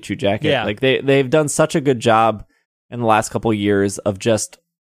cool Pikachu jacket." Yeah. They've done such a good job in the last couple of years of just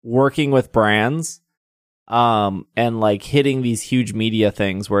working with brands, and like hitting these huge media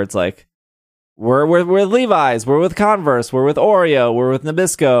things where it's like, we're with Levi's, we're with Converse, we're with Oreo, we're with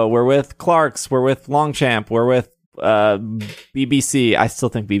Nabisco, we're with Clark's, we're with Longchamp, we're with BBC. I still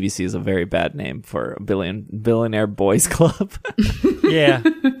think BBC is a very bad name for a billionaire boys club. Yeah.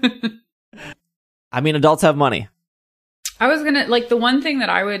 I mean, adults have money. I was gonna like the one thing that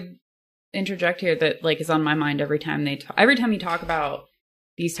I would interject here that like is on my mind every time you talk about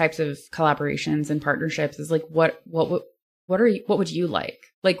these types of collaborations and partnerships is like what would you like?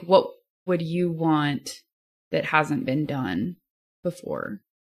 Like what would you want that hasn't been done before?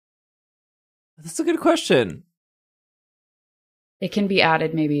 That's a good question. It can be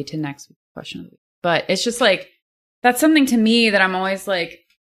added maybe to next week's question of the week. But it's just like that's something to me that I'm always like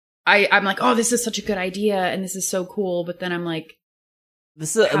I'm like, oh, this is such a good idea and this is so cool, but then I'm like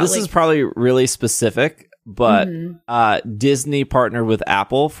this is probably really specific, but Disney partnered with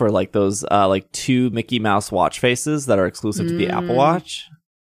Apple for like those like 2 Mickey Mouse watch faces that are exclusive to the Apple Watch.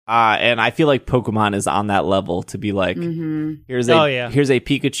 And I feel like Pokemon is on that level to be like, here's a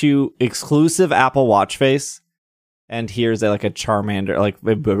Pikachu exclusive Apple Watch face, and here's a Charmander, like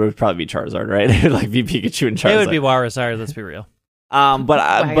it would probably be Charizard, right? It would like be Pikachu and Charizard. It would be Charizard. Let's be real.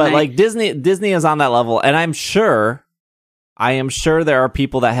 But like Disney is on that level, and I am sure there are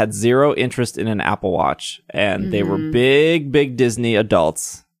people that had zero interest in an Apple Watch, and they were big Disney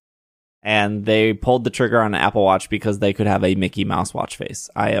adults. And they pulled the trigger on an Apple Watch because they could have a Mickey Mouse watch face.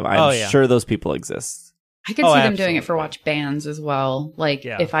 I'm sure those people exist. I could see them doing it for watch bands as well. Like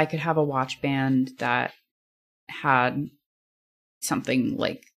if I could have a watch band that had something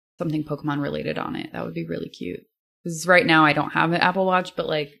Pokemon related on it, that would be really cute. Because right now I don't have an Apple Watch, but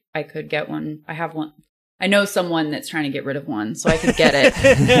like I could get one. I have one. I know someone that's trying to get rid of one, so I could get it.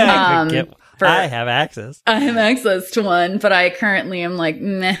 I have access. I have access to one, but I currently am like,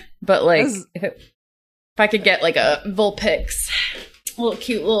 meh. But like, if I could get like a Vulpix, a little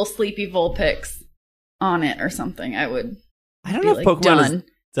cute little sleepy Vulpix on it or something, I would. I don't know if Pokemon has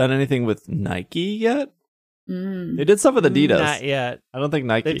done anything with Nike yet. They did stuff with Adidas. Not yet. I don't think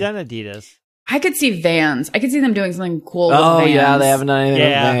Nike. They've done Adidas. I could see Vans. I could see them doing something cool with Vans. Oh, yeah, they haven't done anything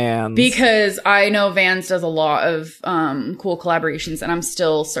with Vans. Because I know Vans does a lot of cool collaborations, and I'm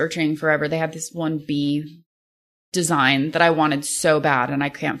still searching forever. They have this one bee design that I wanted so bad, and I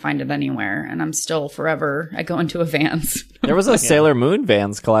can't find it anywhere. And I'm still forever. I go into a Vans. There was a Sailor Moon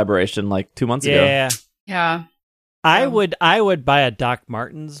Vans collaboration like 2 months ago. Yeah. I would buy a Doc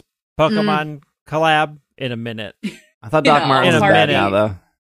Martens Pokemon collab in a minute. I thought Doc Martens was bad now, though.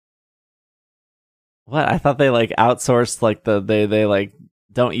 What? I thought they like outsourced like they like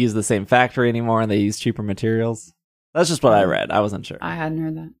don't use the same factory anymore and they use cheaper materials. That's just what I read. I wasn't sure. I hadn't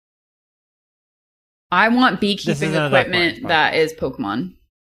heard that. I want beekeeping equipment that is Pokemon.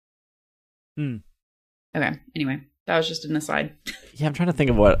 Okay. Anyway, that was just an aside. Yeah, I'm trying to think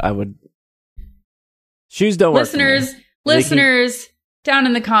of what I would. Shoes don't work. Listeners, down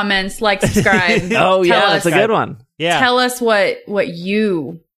in the comments, like, subscribe. Oh yeah, that's a good one. Yeah. Tell us what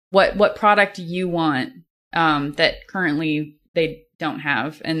product you want that currently they don't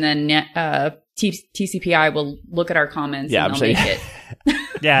have, and then TCPI will look at our comments and they'll make it.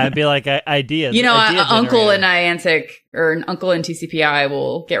 Yeah, it'd be like ideas. You know, Uncle and Niantic or Uncle and TCPI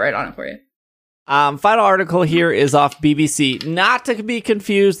will get right on it for you. Final article here is off BBC, not to be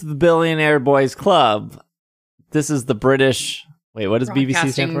confused with the Billionaire Boys Club. This is the British. Wait, what does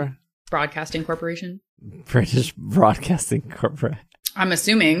BBC stand for? Broadcasting Corporation. British Broadcasting Corporation. I'm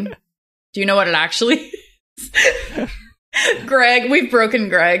assuming. Do you know what it actually is? Greg, we've broken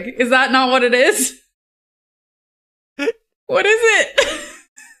Greg. Is that not what it is? What is it?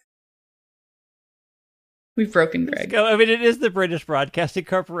 We've broken Greg. I mean, it is the British Broadcasting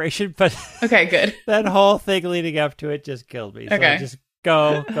Corporation, but okay, good. That whole thing leading up to it just killed me. Okay, so just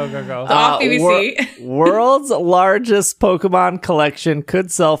go. Off BBC. World's largest Pokemon collection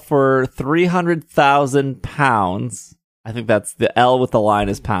could sell for £300,000. I think that's the L with the line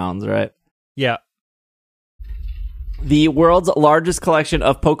is pounds, right? Yeah. The world's largest collection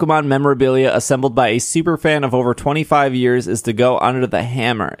of Pokemon memorabilia assembled by a superfan of over 25 years is to go under the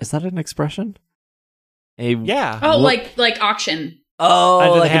hammer. Is that an expression? Like auction.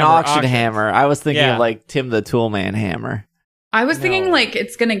 Oh, like an auction hammer. I was thinking of like Tim the Toolman hammer. I was thinking like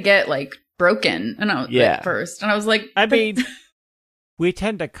it's going to get like broken at first. And I was like... I mean, we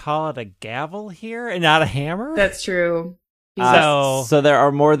tend to call it a gavel here and not a hammer. That's true. So there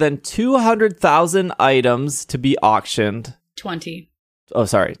are more than 200,000 items to be auctioned. 20. Oh,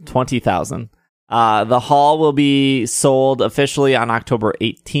 sorry. 20,000. The haul will be sold officially on October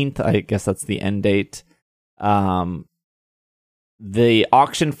 18th. I guess that's the end date. The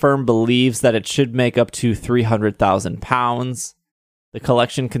auction firm believes that it should make up to £300,000. The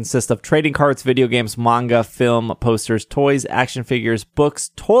collection consists of trading cards, video games, manga, film, posters, toys, action figures,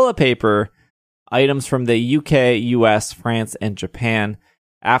 books, toilet paper, items from the UK, US, France, and Japan.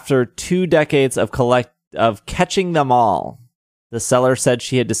 After 2 decades of catching them all, the seller said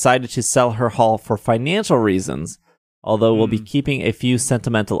she had decided to sell her haul for financial reasons, although will be keeping a few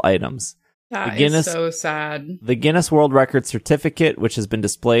sentimental items. That is so sad. The Guinness World Records certificate, which has been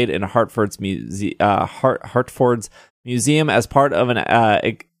displayed in Hartford's museum as part of an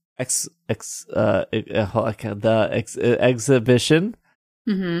exhibition.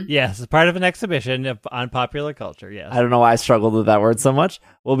 Mm-hmm. Yes, it's part of an exhibition on popular culture, yes. I don't know why I struggled with that word so much.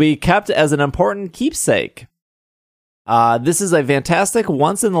 Will be kept as an important keepsake. This is a fantastic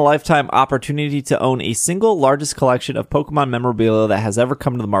once-in-a-lifetime opportunity to own a single largest collection of Pokemon memorabilia that has ever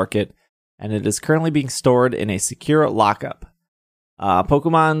come to the market, and it is currently being stored in a secure lockup.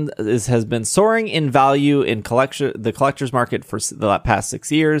 Pokemon has been soaring in value in the collector's market for the past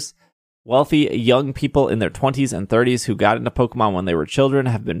 6 years. Wealthy young people in their 20s and 30s who got into Pokemon when they were children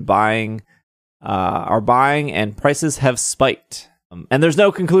have been are buying, and prices have spiked. And there's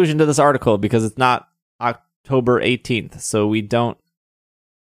no conclusion to this article because it's not October 18th, so we don't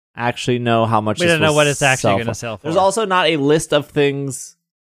actually know how much. We don't know what it's actually going to sell for. There's also not a list of things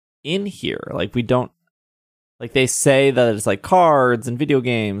in here. Like, we don't, like, they say that it's like cards and video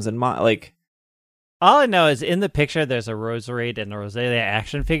games and like. All I know is in the picture there's a Roserade and a Roselia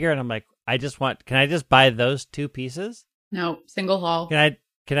action figure, and I'm like, can I just buy those 2 pieces? No, single haul. Can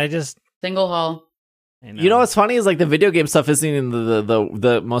I just Single haul. You know what's funny is, like, the video game stuff isn't even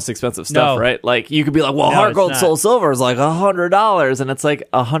the most expensive stuff, right? Like, you could be like, well, Heart Gold Soul Silver is like $100, and it's like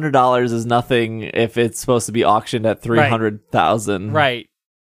 $100 is nothing if it's supposed to be auctioned at $300,000. Right.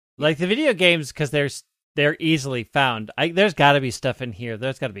 Like the video games, because they're easily found. There's got to be stuff in here.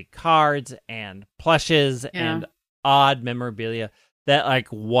 There's got to be cards and plushes and odd memorabilia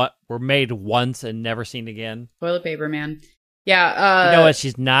that were made once and never seen again. Toilet paper, man. Yeah. You know what?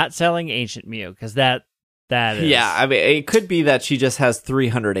 She's not selling Ancient Mew because that is. Yeah, I mean, it could be that she just has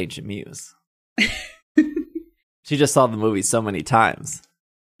 300 Ancient Mews. She just saw the movie so many times.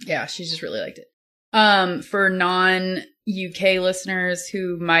 Yeah, she just really liked it. For non-UK listeners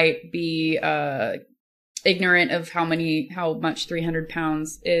who might be ignorant of how much 300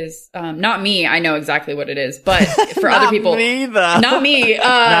 pounds is, not me, I know exactly what it is, but for other people, not me,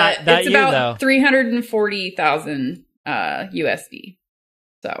 it's about 340,000 USD.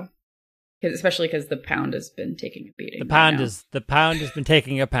 So, especially because the pound has been taking a beating. The pound has been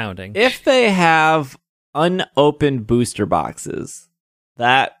taking a pounding. If they have unopened booster boxes,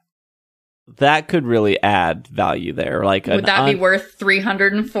 that could really add value there. Like, would that be worth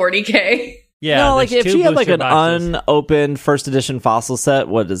 340K? Yeah, no, like if she had like an boxes. unopened first edition fossil set,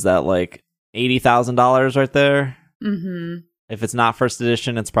 what is that, like $80,000 right there? Mm-hmm. If it's not first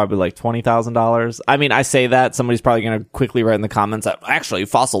edition, it's probably like $20,000. I mean, I say that somebody's probably going to quickly write in the comments that actually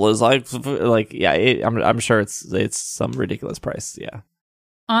fossil is like yeah, I'm sure it's some ridiculous price. Yeah.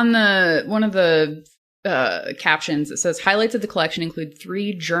 On one of the captions, it says highlights of the collection include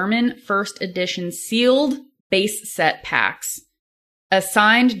 3 German first edition sealed base set packs, a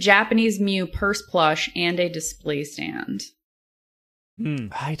signed Japanese Mew purse plush, and a display stand.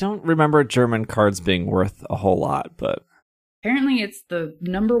 I don't remember German cards being worth a whole lot, but apparently it's the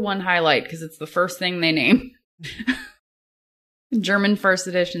 #1 highlight because it's the first thing they name. German first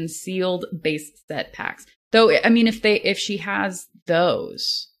edition sealed base set packs. Though, I mean, if she has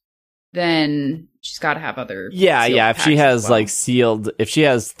those, then she's got to have other. Yeah. If she has if she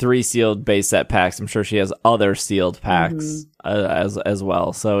has 3 sealed base set packs, I'm sure she has other sealed packs as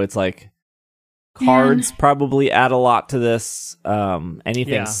well. So it's like cards probably add a lot to this.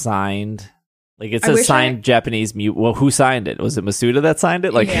 Anything signed, like it says signed Japanese Mew. Well, who signed it? Was it Masuda that signed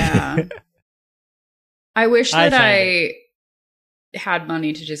it? Like, yeah. I wish that I had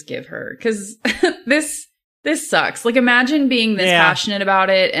money to just give her, because this sucks. Like, imagine being this passionate about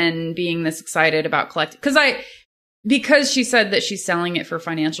it and being this excited about collecting. Because she said that she's selling it for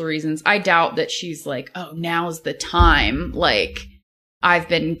financial reasons, I doubt that she's like, oh, now's the time. Like, I've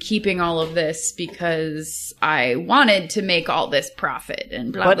been keeping all of this because I wanted to make all this profit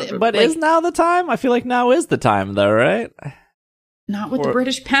and blah, blah, blah. But like, is now the time? I feel like now is the time, though, right? Not with the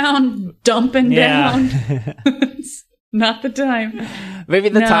British pound dumping down. It's not the time. Maybe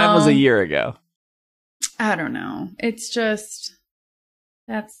the time was a year ago. I don't know. It's just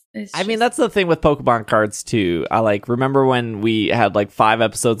I mean, that's the thing with Pokemon cards too. I remember when we had 5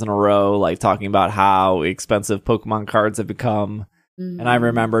 episodes in a row talking about how expensive Pokemon cards have become. And I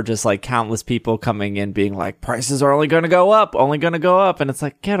remember just like countless people coming in being like, prices are only going to go up. And it's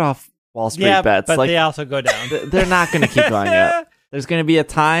like, get off Wall Street bets. But like, they also go down. They're not going to keep going up. There's going to be a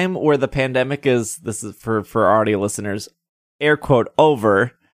time where the pandemic this is for audio listeners, air quote,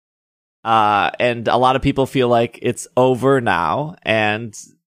 over. And a lot of people feel like it's over now. And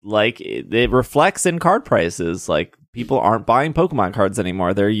like it reflects in card prices. Like people aren't buying Pokemon cards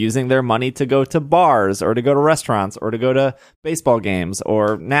anymore. They're using their money to go to bars or to go to restaurants or to go to baseball games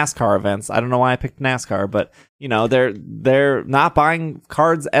or NASCAR events. I don't know why I picked NASCAR, but you know, they're not buying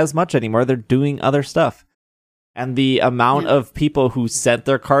cards as much anymore. They're doing other stuff. And the amount of people who sent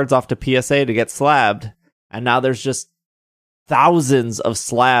their cards off to PSA to get slabbed, and now there's just thousands of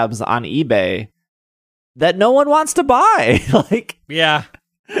slabs on eBay that no one wants to buy. Like, yeah.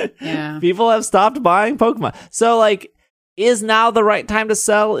 People have stopped buying Pokemon. So, like, is now the right time to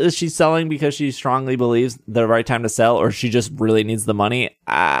sell? Is she selling because she strongly believes the right time to sell, or she just really needs the money?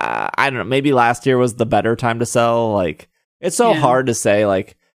 I don't know. Maybe last year was the better time to sell. Like, it's so hard to say,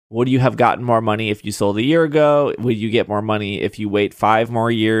 like, would you have gotten more money if you sold a year ago? Would you get more money if you wait 5 more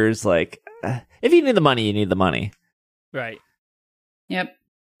years? Like, if you need the money, you need the money. Right. Yep.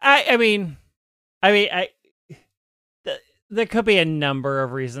 I mean, there could be a number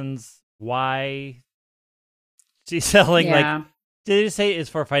of reasons why she's selling. Like, did you say it's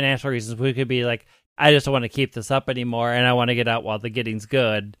for financial reasons? We could be like, I just don't want to keep this up anymore, and I want to get out while the getting's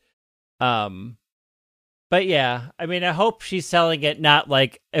good. But yeah, I mean, I hope she's selling it not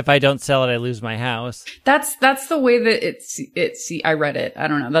like, if I don't sell it, I lose my house. That's the way that it's. I read it. I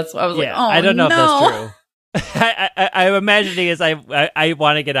don't know. That's I was like, oh, I don't know no. if that's true. I'm imagining is I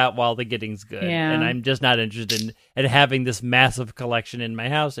want to get out while the getting's good, and I'm just not interested in having this massive collection in my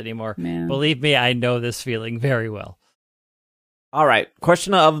house anymore. Man. Believe me, I know this feeling very well. All right,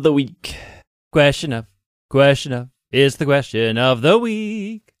 question of the week. Question of is the question of the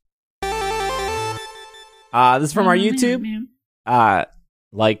week. This is from our YouTube.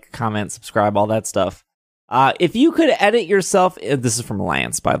 Like, comment, subscribe, all that stuff. If you could edit yourself, this is from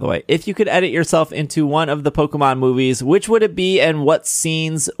Lance, by the way. If you could edit yourself into one of the Pokemon movies, which would it be, and what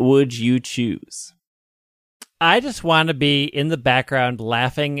scenes would you choose? I just want to be in the background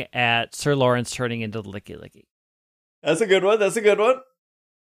laughing at Sir Lawrence turning into the Licky Licky. That's a good one.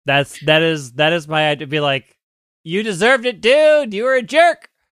 That is my idea. Be like, you deserved it, dude. You were a jerk.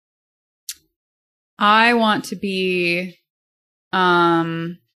 I want to be,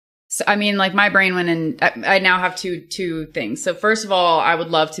 so, I mean, like my brain went in, I now have two things. So first of all, I would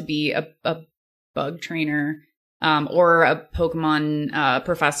love to be a bug trainer, or a Pokemon,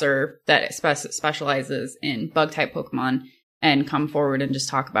 professor that specializes in bug type Pokemon and come forward and just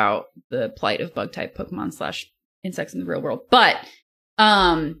talk about the plight of bug type Pokemon / insects in the real world. But,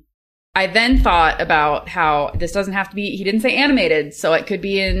 I then thought about how this doesn't have to be, he didn't say animated, so it could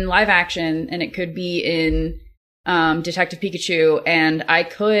be in live action and it could be in Detective Pikachu, and I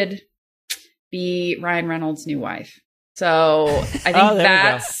could be Ryan Reynolds' new wife. So I think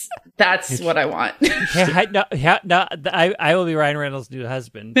that's what I want. I will be Ryan Reynolds' new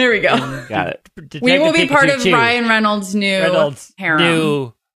husband. There we go. Got it. We will be part of Ryan Reynolds' new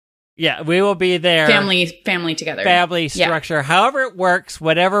harem. Yeah, we will be there. Family together. Family structure. Yeah. However it works,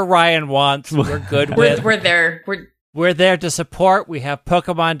 whatever Ryan wants, we're good with. We're there. We're there to support. We have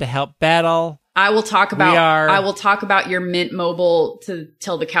Pokemon to help battle. I will talk about your Mint Mobile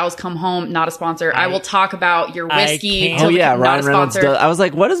till the cows come home. Not a sponsor. I will talk about your whiskey. Ryan Reynolds does. I was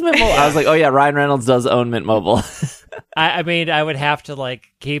like, what is Mint Mobile? I was like, oh yeah, Ryan Reynolds does own Mint Mobile. I mean, I would have to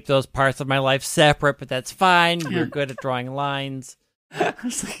like keep those parts of my life separate, but that's fine. We're good at drawing lines. I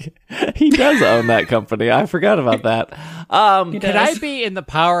was like, he does own that company. I forgot about that. Could I be in the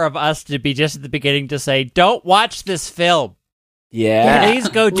power of us to be just at the beginning to say, don't watch this film? Yeah. Please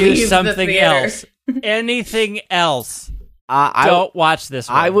go do something else. Anything else. Don't watch this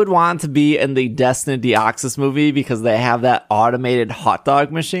one. I would want to be in the Destiny Deoxys movie because they have that automated hot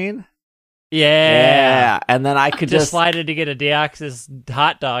dog machine. Yeah. And then I could just slide in to get a Deoxys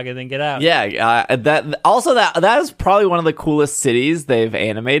hot dog and then get out. Yeah. That is probably one of the coolest cities they've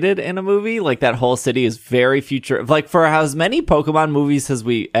animated in a movie. Like that whole city is very future. Like for as many Pokemon movies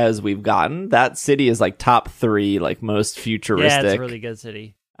as we've gotten, that city is like top 3, like most futuristic. Yeah, it's a really good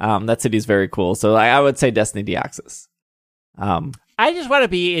city. That city is very cool. So I would say Destiny Deoxys. I just want to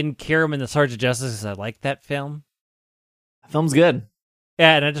be in Kirim and the Swords of Justice because I like that film. That film's good.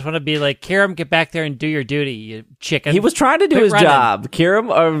 Yeah, and I just want to be like, Kirim, get back there and do your duty, you chicken. He was trying to do his job. Kirim,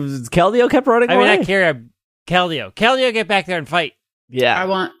 Keldeo kept running away. I mean, not Kirim, Keldeo. Keldeo, get back there and fight. Yeah. I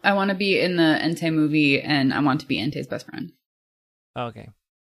want to be in the Entei movie, and I want to be Entei's best friend. Okay.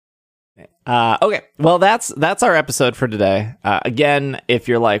 Okay, well, that's our episode for today. Again, if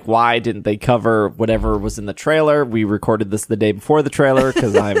you're like, why didn't they cover whatever was in the trailer? We recorded this the day before the trailer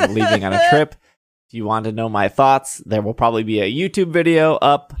because I'm leaving on a trip. If you want to know my thoughts, there will probably be a YouTube video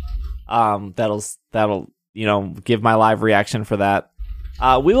up. That'll give my live reaction for that.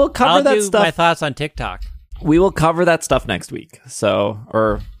 We will cover that stuff. My thoughts on TikTok. We will cover that stuff next week.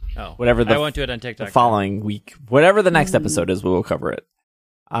 Whatever I won't do it on TikTok. The following week, whatever the next episode is, we will cover it.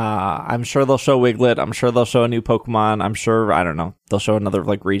 I'm sure they'll show Wiglet. I'm sure they'll show a new Pokemon. I'm sure, I don't know, they'll show another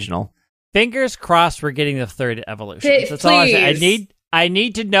like regional. Fingers crossed we're getting the third evolution. That's Please. all I'm saying. I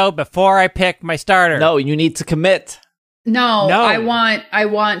need to know before I pick my starter. No, you need to commit. No. I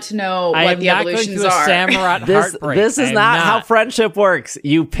want to know what the evolutions are. Samurott heartbreak. This is not how friendship works.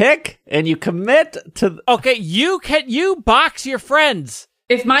 You pick and you commit to. Okay, you box your friends.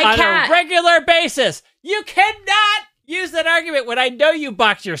 If my on cat a regular basis, you cannot use that argument when I know you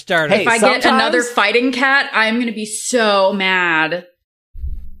box your starter. Hey, if I get another fighting cat, I'm going to be so mad.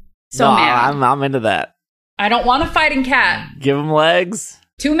 Mad. I'm into that. I don't want a fighting cat. Give him legs.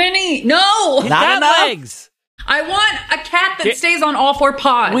 Too many. No. He's Not got enough. legs. I want a cat that stays on all four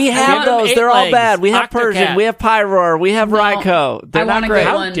paws. We have those. They're all bad. We have Persian. Octocat. We have Pyroar. We have Raikou. They're I not want a great. good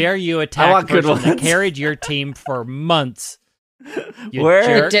How one. dare you I attack want the good person that ones. carried your team for months? You Where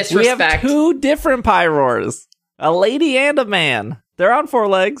jerk. Disrespect. we have two different Pyroars, a lady and a man. They're on 4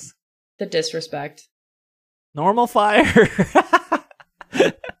 legs. The disrespect. Normal fire.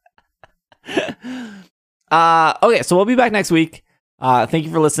 Okay, so we'll be back next week. Thank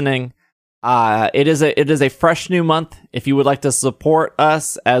you for listening. It is a fresh new month. If you would like to support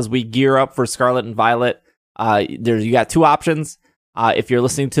us as we gear up for Scarlet and Violet, you got 2 options. If you're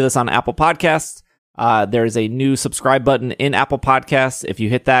listening to this on Apple Podcasts, there's a new subscribe button in Apple Podcasts. If you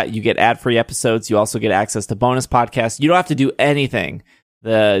hit that, you get ad-free episodes. You also get access to bonus podcasts. You don't have to do anything.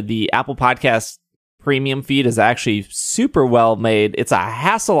 The Apple Podcast premium feed is actually super well made. It's a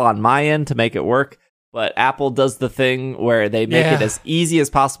hassle on my end to make it work, but Apple does the thing where they make it as easy as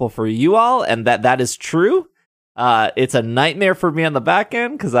possible for you all, and that is true. It's a nightmare for me on the back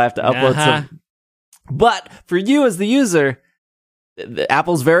end because I have to upload some. But for you as the user,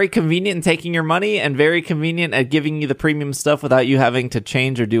 Apple's very convenient in taking your money and very convenient at giving you the premium stuff without you having to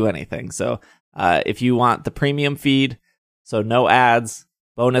change or do anything. So if you want the premium feed, so no ads,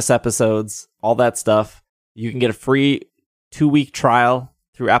 bonus episodes, all that stuff, you can get a free 2-week trial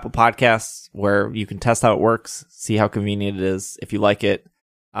through Apple Podcasts where you can test how it works, see how convenient it is. If you like it,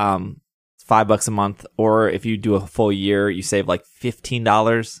 it's $5 a month. Or if you do a full year, you save like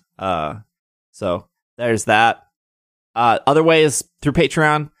 $15. So there's that. Other ways through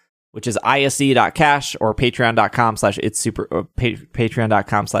Patreon, which is ise.cash or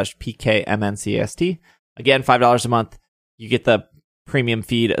patreon.com/patreon.com/pkmncast. Again, $5 a month. You get the premium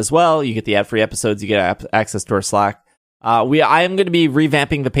feed as well. You get the ad-free episodes. You get access to our Slack. I am going to be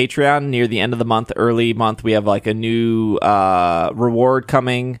revamping the Patreon near the end of the month, early month. We have like a new reward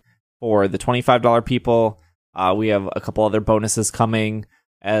coming for the $25 people. We have a couple other bonuses coming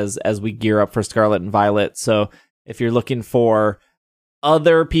as we gear up for Scarlet and Violet. So if you're looking for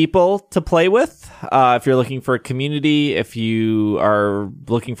other people to play with, if you're looking for a community, if you are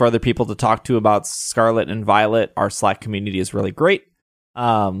looking for other people to talk to about Scarlet and Violet, our Slack community is really great.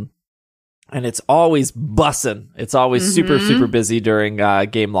 And it's always bussin'. It's always super, super busy during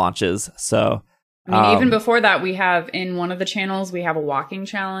game launches. So, I mean, even before that, we have in one of the channels, we have a walking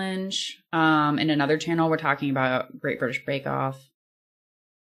challenge. In another channel, we're talking about Great British Bake Off.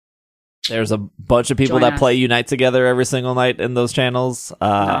 There's a bunch of people that play Unite together every single night in those channels.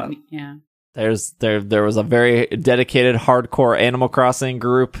 Yeah. There was a very dedicated, hardcore Animal Crossing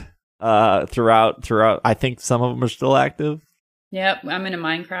group throughout. I think some of them are still active. Yep, I'm in a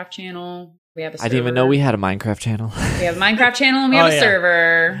Minecraft channel. We have a server. I didn't even know we had a Minecraft channel. We have a Minecraft channel and we have a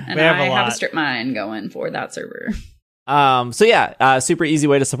server. And I have a strip mine going for that server. So yeah, super easy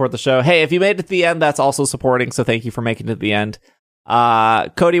way to support the show. Hey, if you made it to the end, that's also supporting. So thank you for making it to the end.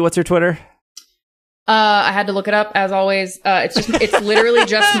 Cody, what's your Twitter? I had to look it up as always. It's literally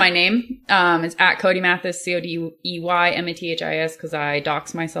just my name. It's at Cody Mathis, CODEYMATHIS, because I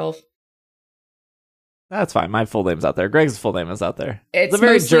dox myself. That's fine. My full name's out there. Greg's full name is out there. It's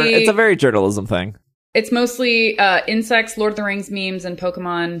a very journalism thing. It's mostly insects, Lord of the Rings memes, and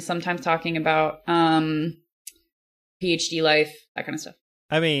Pokemon. Sometimes talking about PhD life, that kind of stuff.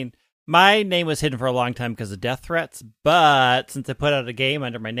 I mean, my name was hidden for a long time because of death threats, but since I put out a game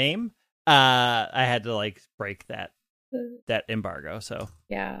under my name, I had to break that embargo. So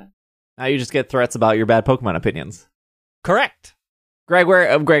yeah, now you just get threats about your bad Pokemon opinions. Correct. Greg,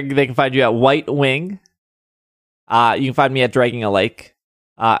 Greg, they can find you at White Wing. You can find me at Dragging a Lake.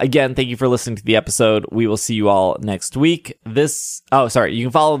 Again, thank you for listening to the episode. We will see you all next week. You can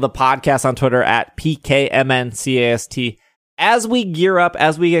follow the podcast on Twitter at PKMNCAST. As we gear up,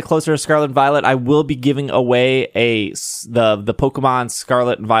 as we get closer to Scarlet and Violet, I will be giving away the Pokemon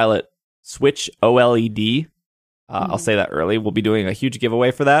Scarlet and Violet Switch OLED. I'll say that early. We'll be doing a huge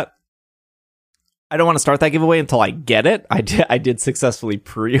giveaway for that. I don't want to start that giveaway until I get it. I did successfully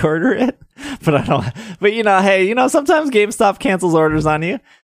pre-order it, but I don't. But hey, sometimes GameStop cancels orders on you.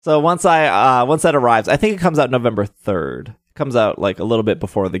 So once that arrives, I think it comes out November 3rd. It comes out like a little bit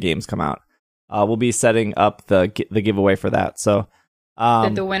before the games come out. We'll be setting up the giveaway for that. So,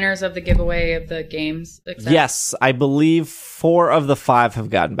 did the winners of the giveaway of the games accept? Yes, I believe 4 of the 5 have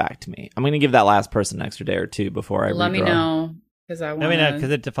gotten back to me. I'm going to give that last person an extra day or 2 before I let me know because I want. Let me know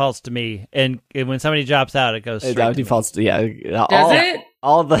because it defaults to me, and when somebody drops out, it goes straight. It defaults to Does it?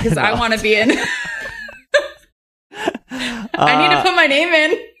 All the because I want to be in. I need to put my name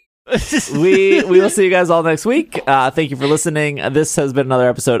in. we will see you guys all next week. Thank you for listening. This has been another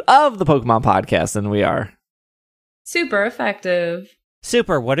episode of the Pokemon Podcast, and we are super effective.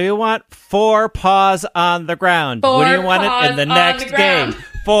 Super. What do you want? 4 paws on the ground. What do you want it in the next game?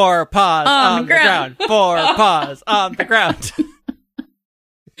 4 paws on the ground. 4 paws on the ground.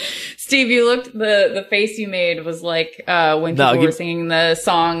 Steve, you looked the face you made was like when people were singing the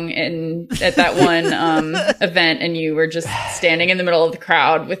song at that one event, and you were just standing in the middle of the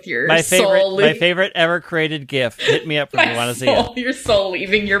crowd with your my soul. favorite ever created GIF. Hit me up if you want to see it. Your soul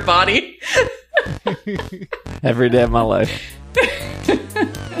leaving your body. Every day of my life.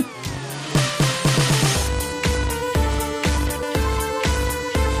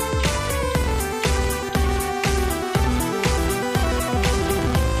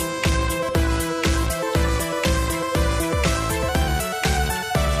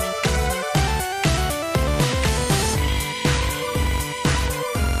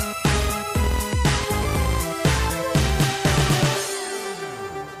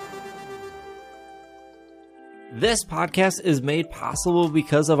 This podcast is made possible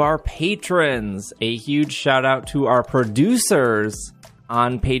because of our patrons. A huge shout out to our producers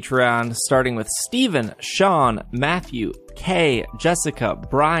on Patreon, starting with Steven, Sean, Matthew, Kay, Jessica,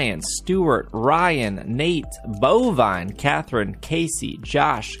 Brian, Stuart, Ryan, Nate, Bovine, Catherine, Casey,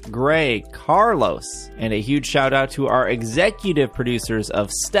 Josh, Gray, Carlos. And a huge shout out to our executive producers of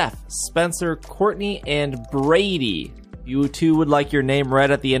Steph, Spencer, Courtney, and Brady. You too would like your name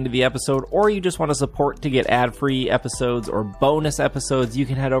read at the end of the episode, or you just want to support to get ad-free episodes or bonus episodes, you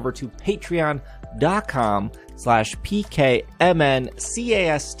can head over to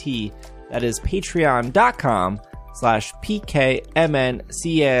patreon.com/PKMNCAST. That is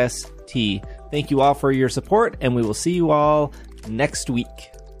patreon.com/PKMNCAST. Thank you all for your support, and we will see you all next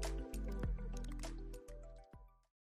week.